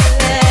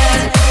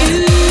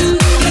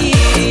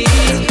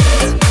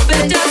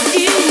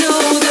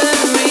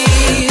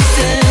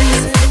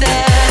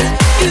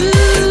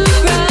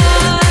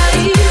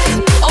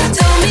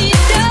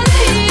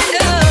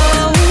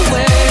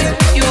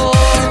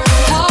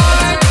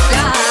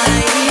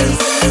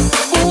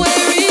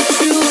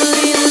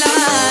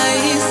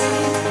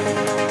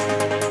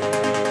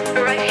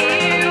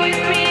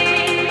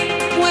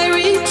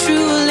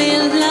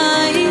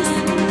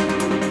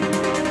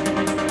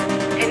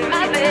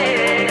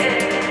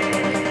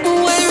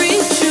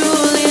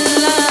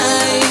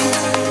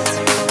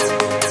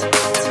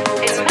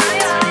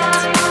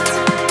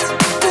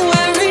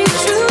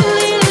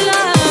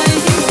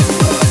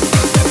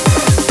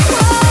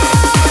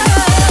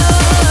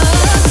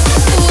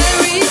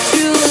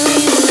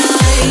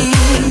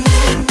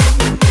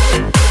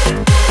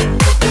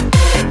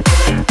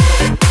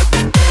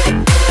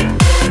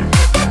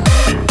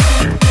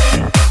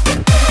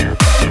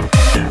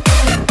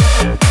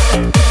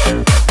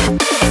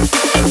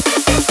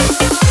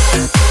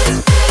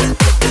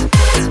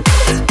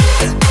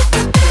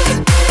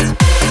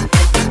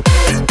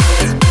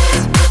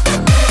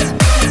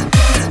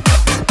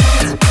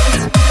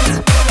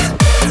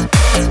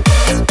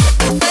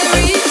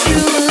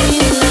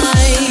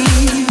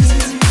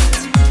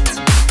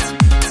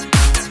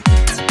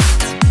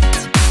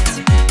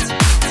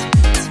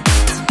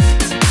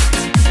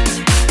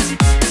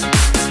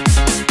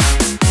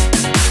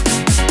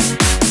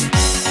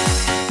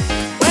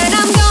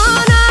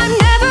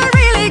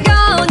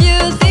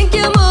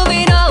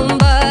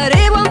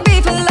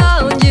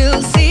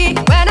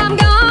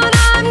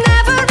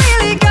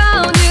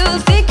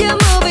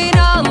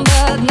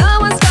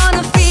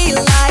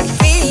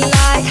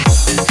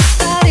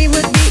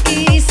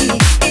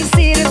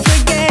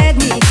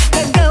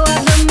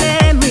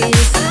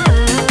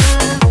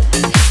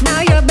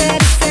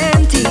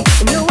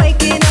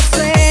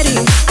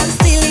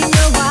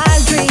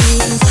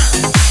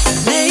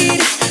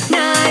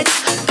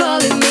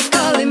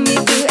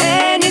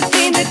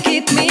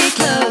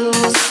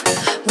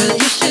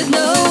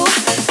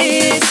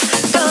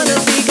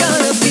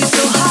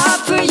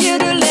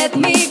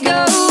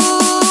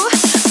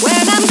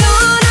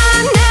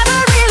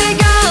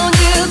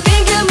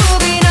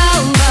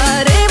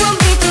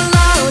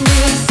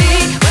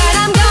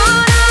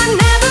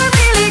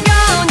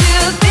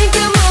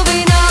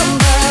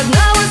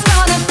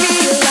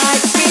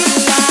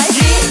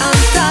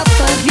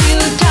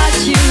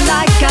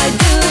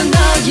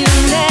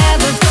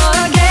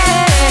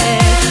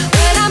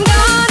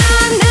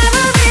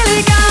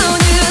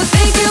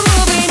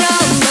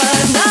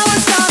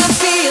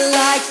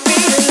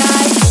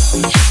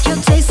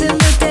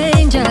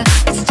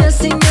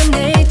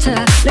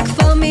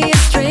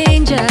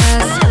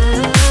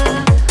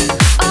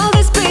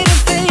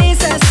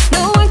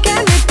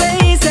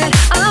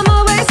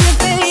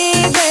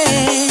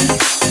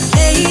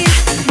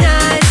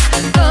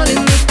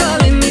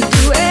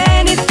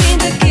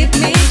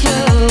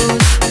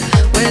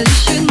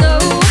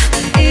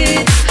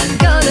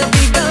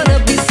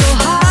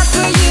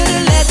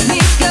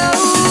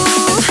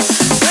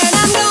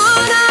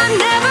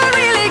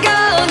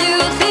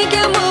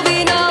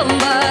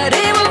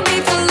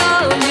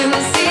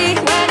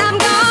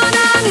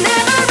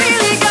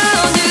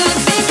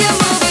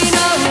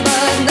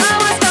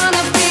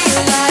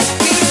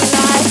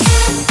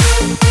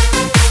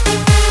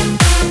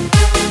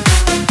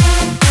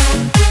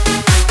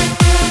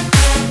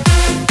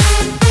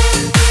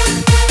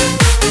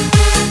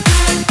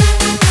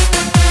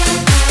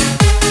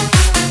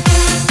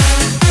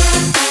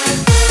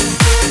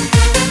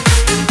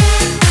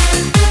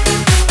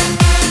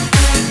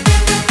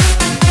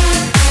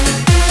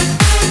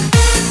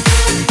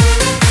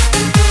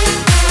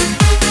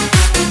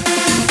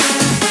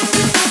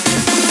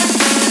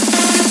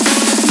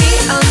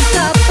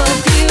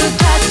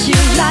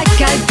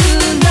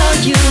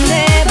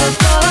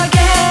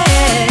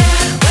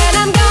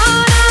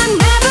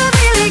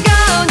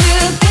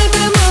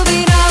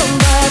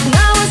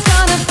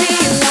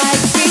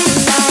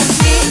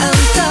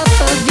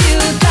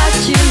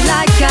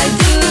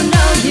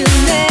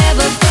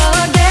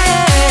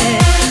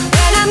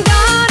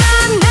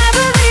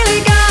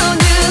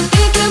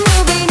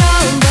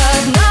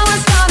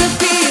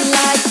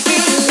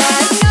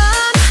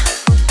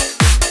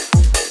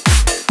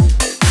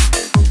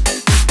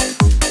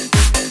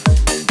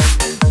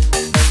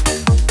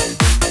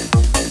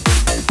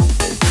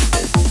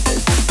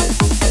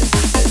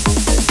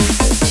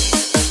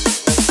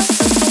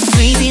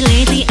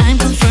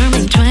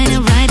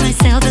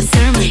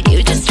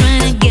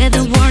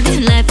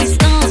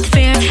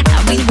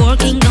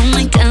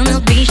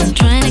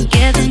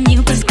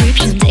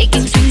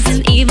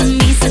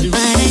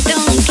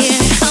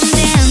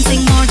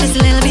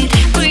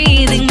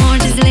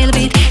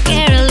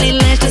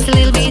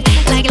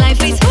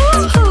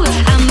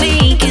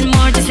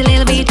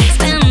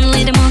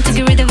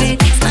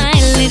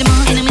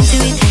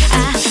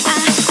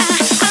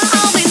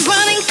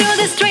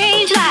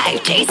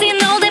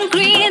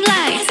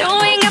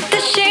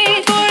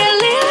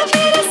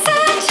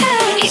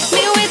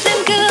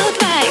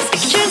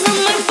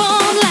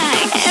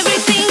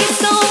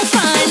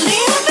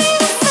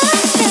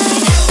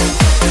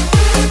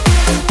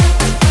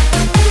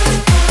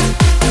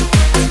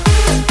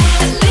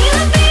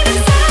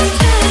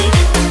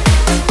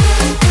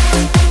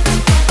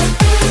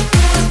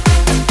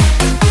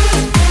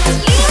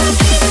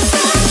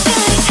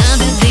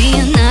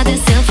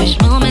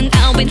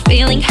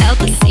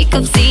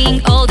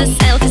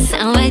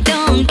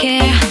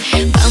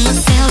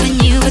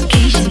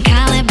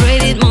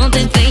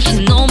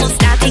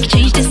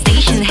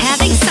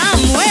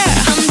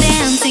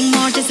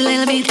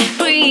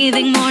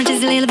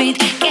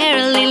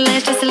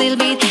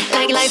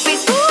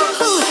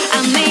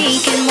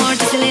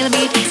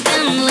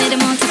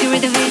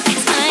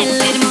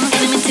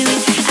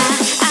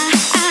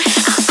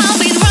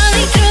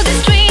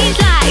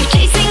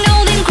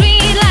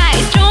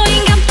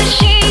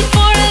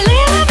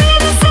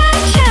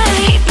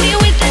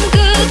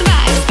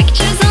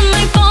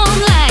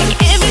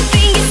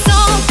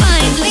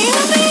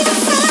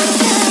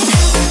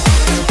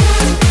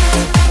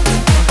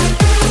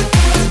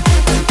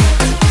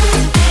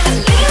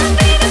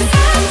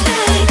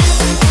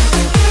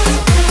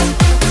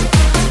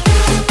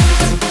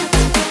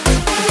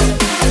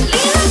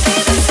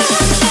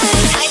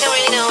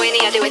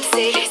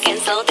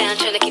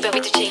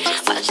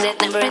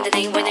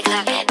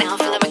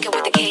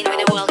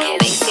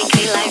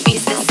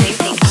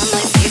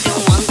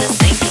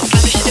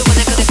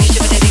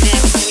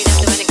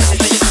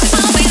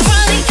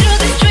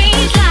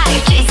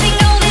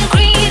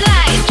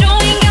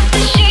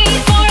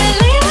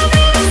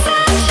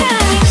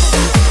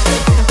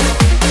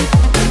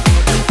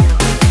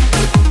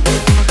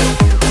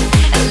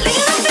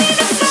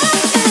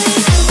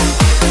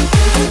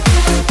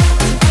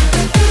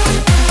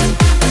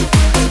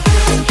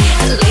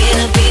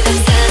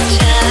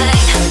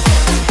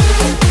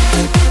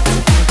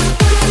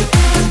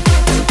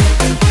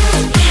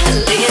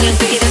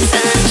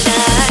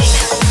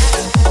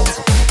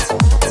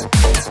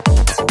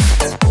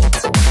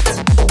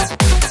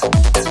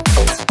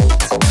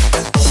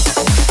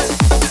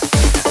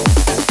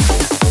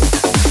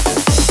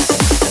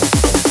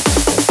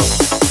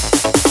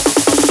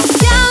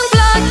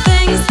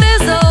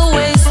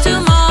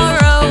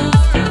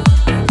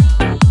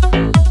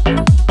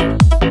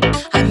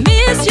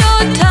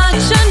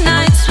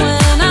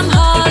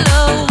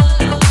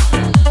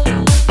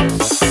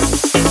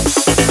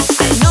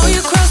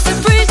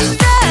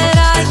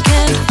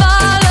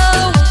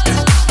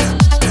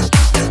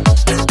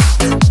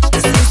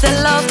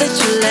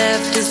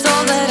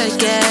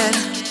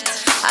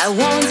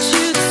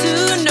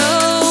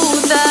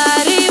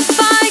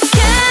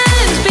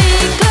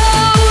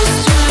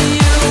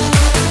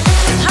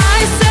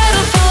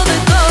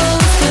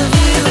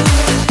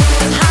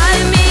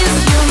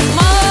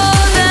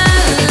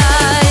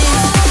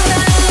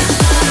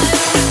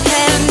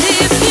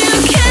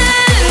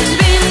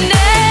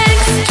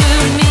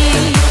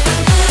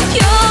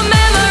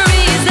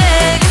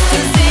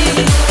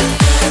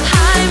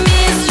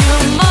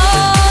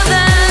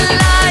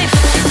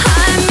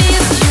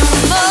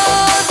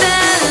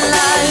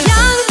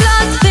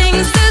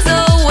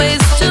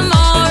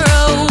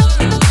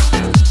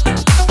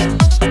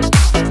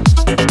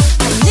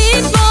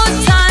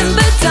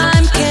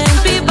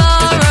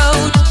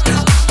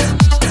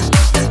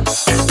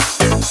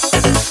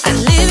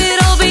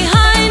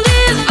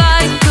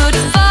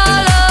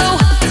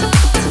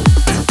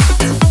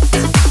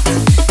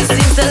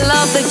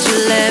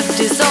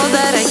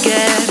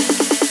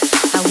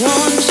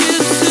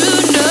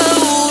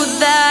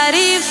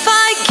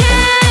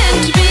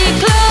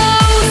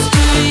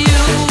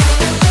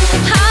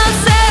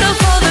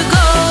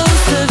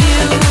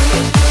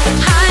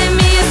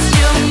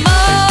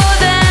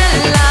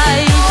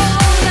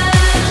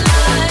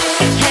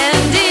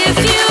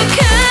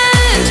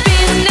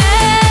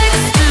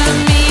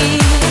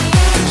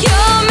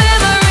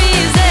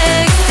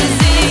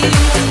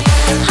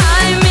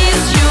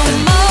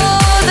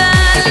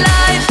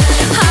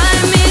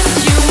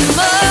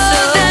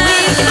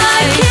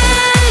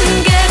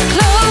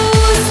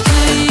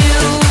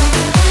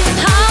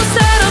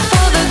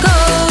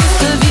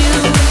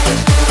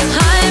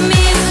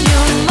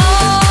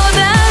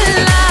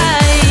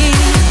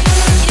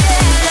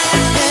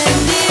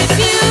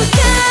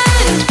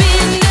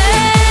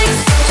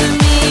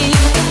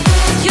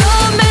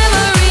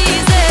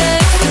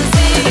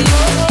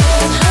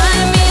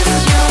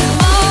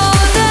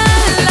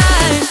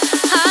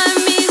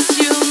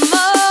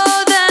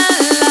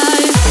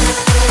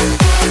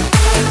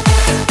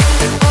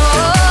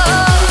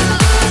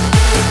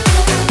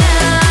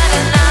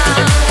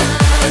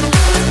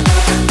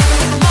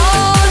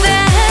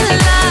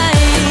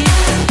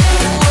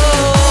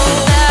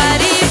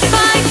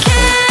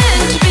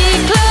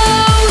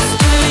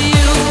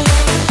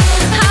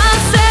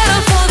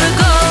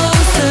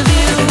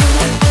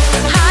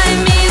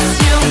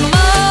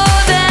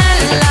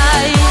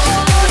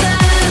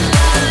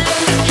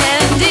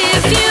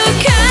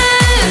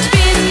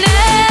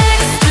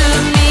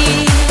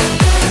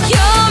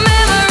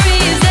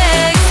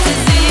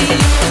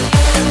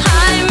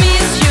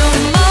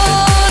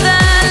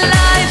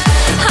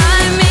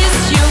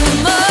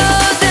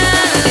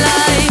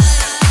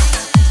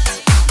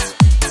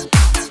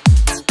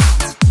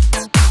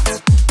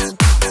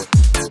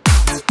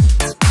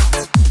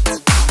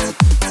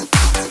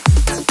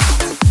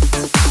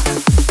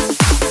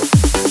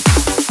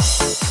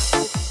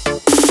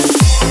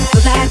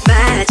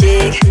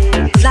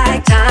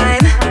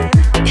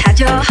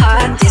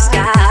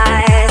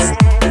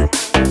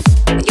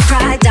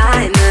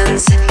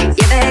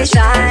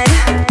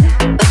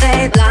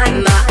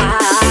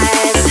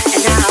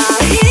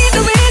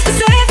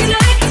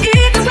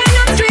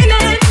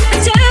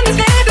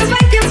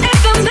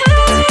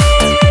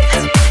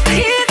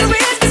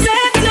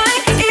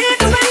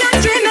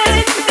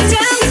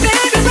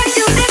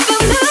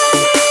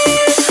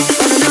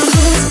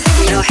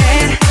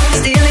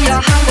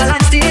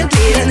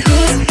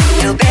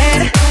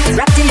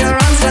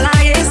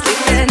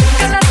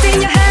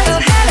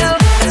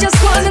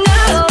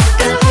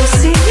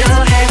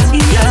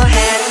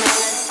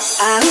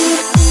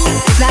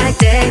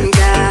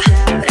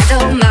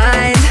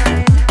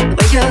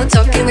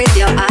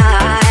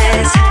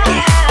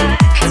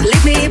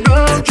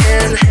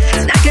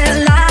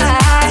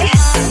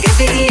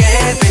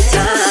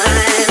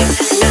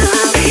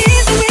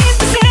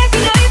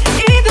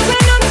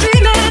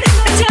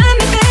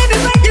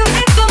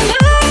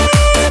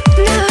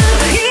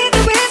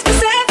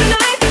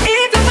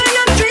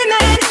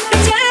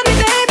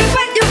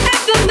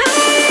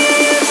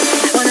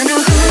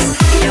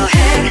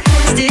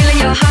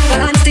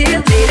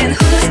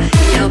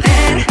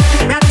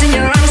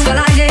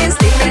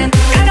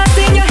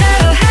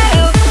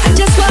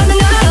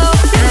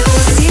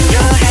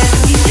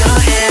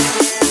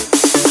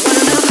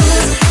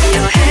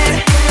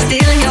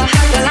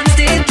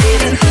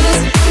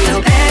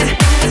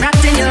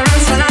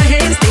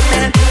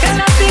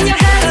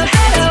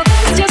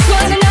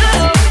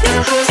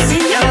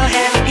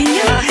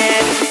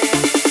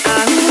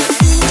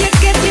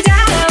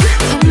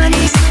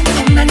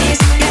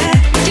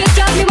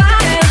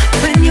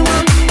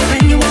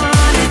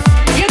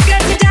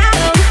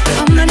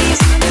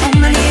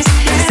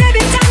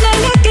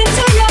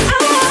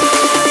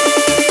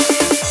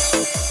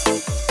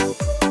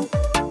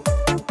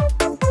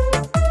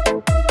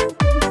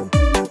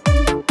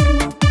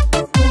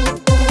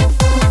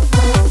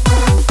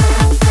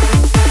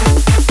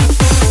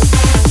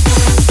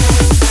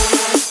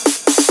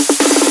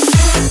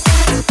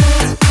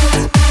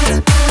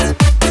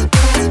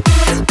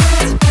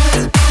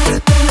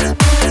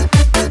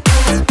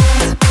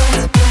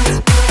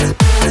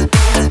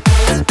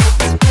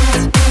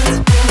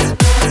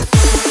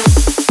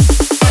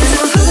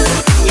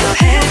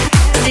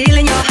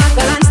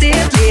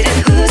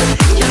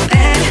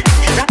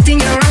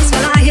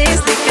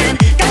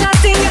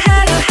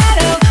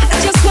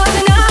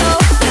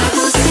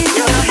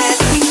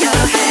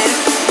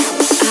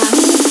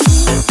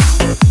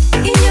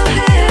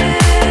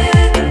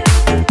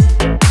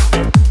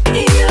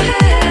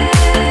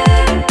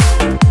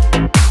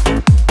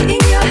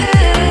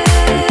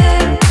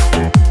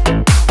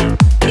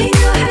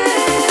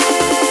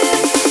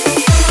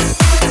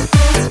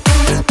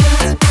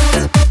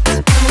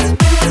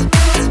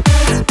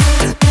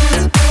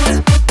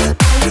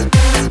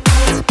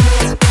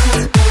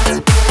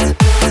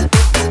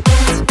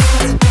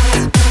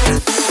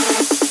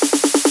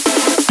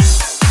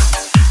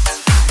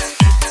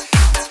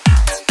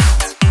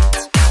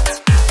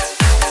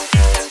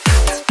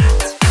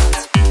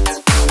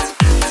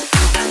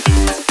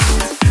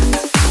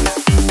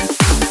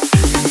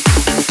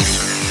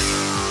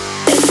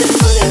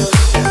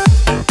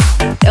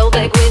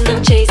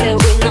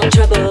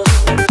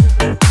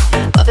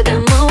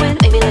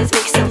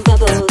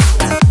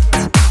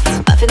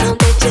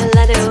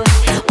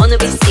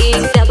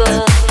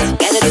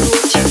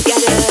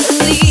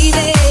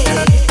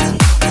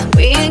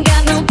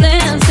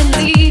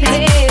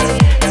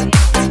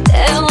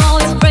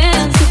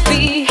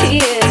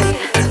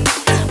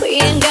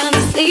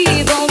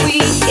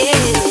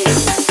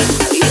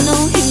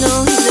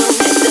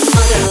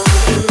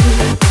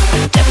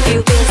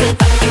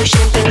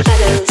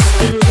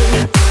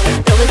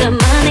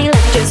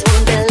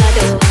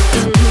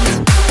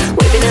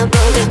up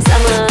all the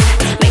summer,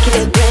 making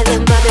it bread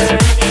and butter.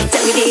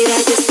 Tell me did I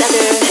just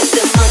stutter? That's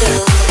the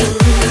model.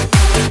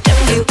 Drop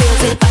a few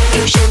pills and pop a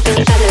few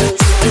champagne bottles.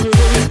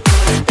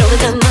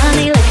 Throwing the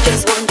money like you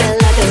just won the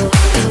lotto.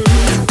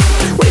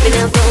 Waving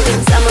up all the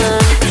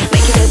summer,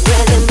 making it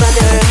bread and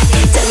butter.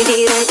 Tell me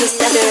did I just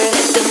stutter?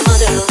 That's the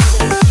model.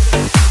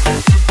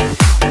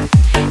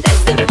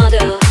 That's the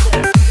model.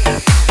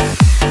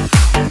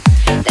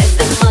 That's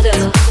the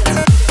model.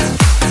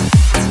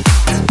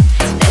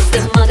 That's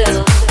the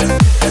model.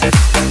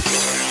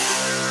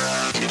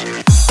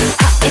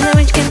 Hot in the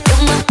range, can't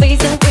feel my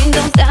face and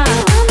windows down.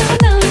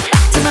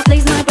 Back to my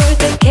place, my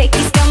birthday cake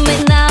is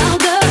coming out.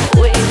 The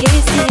way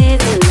it's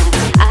hidden,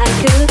 I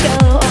could go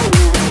all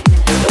night.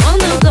 Don't want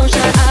no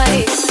bloodshot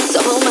eyes, so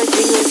hold my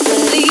dreams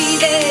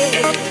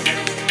bleeding.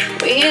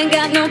 We ain't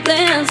got no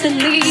plans to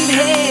leave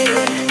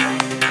here.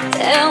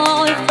 Tell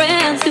all your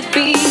friends to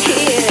be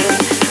here.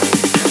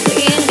 We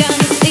ain't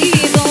gonna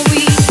sleep all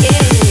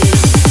weekend.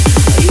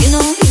 You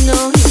know,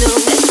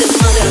 that's the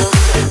model.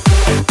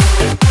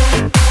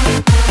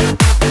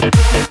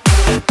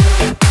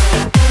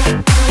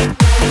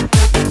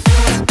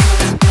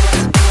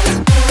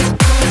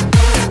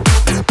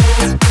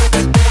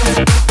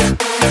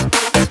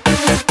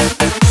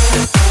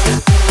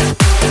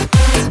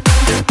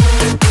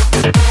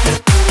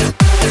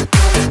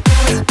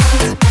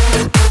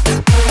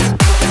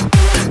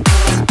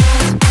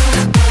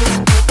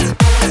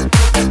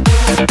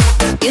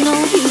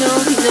 You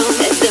know,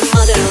 that's the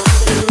model.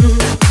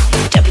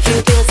 Drop a few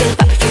pills and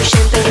pop a few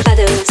champagne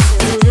bottles.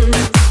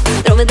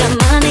 Throwing the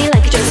money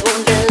like you just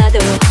won the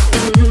lotto.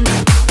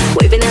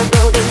 Waving up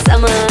all the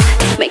summer,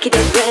 making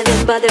it bread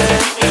and butter.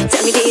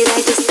 Tell me did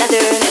I just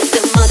stutter? That's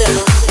the model.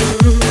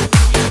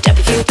 Drop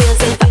a few pills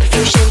and pop a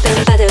few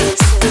champagne bottles.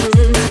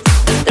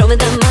 Throwing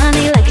the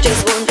money like you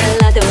just won the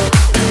lotto.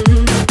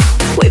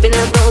 Waving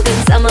up all the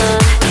summer,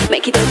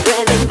 making it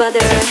bread and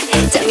butter.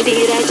 Tell me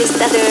did I just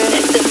stutter?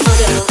 That's the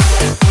model.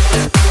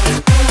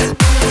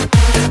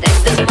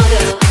 That's the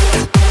model.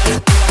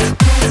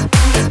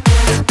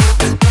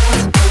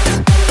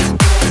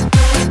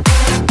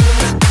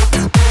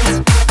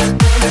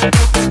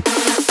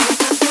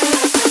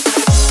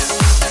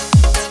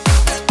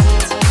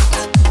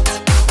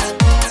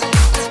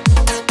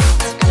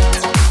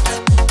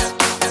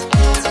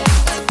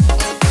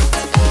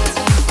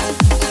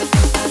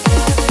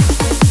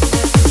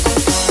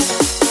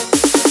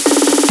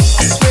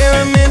 I swear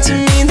I meant to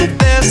mean the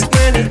best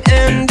when it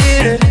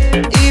ended.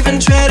 Even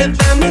tried to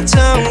bite my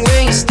tongue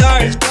when you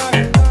started.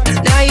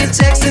 Now you're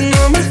texting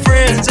all my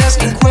friends,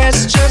 asking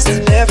questions. They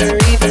never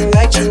even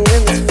liked you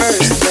in the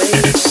first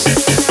place.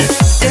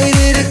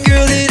 Dated a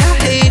girl that I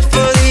hate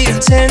for the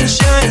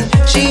attention.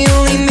 She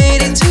only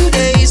made it 2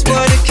 days,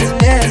 what a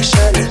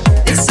connection.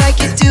 It's like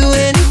you'd do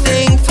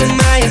anything for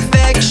my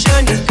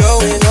affection. You're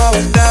going all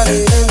about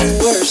it in the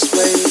worst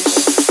ways.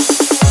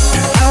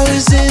 I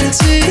was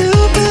into you,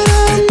 but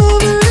I'm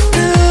over it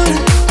now.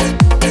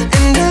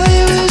 And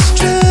I was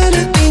trying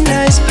to be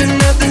nice, but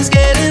nothing's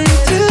getting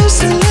through.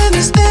 So let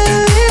me spell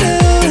it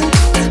out.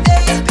 A,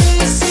 B,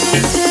 C,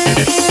 D,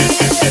 E,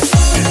 F.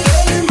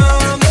 Hey your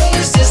mom, hey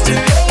your sister,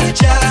 hey your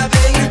job,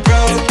 hey your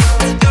broke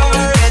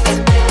car and the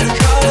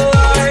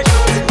cold.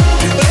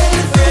 Hey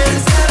your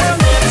friends that I'll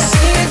never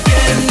see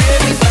again.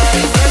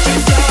 Everybody but your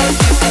dog,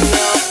 you can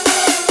know.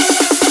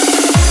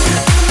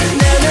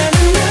 Na na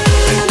na na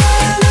na na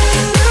na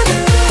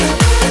na.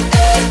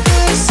 A,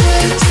 B, C,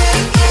 D,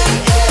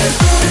 E, F.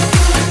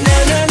 Na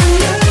na na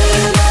na na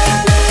na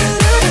na.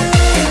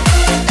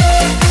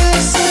 A, B,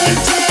 C,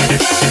 D,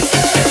 E,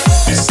 F.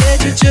 You said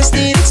you just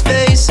needed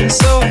space, and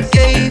so I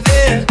gave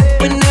it.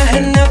 When I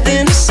had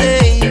nothing to say,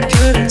 you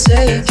couldn't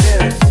take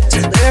it.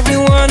 Told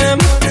everyone I'm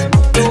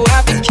who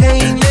I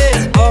became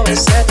it.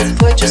 Always had to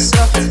put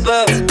yourself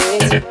above me.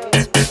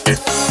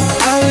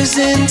 I was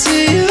into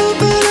you,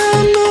 but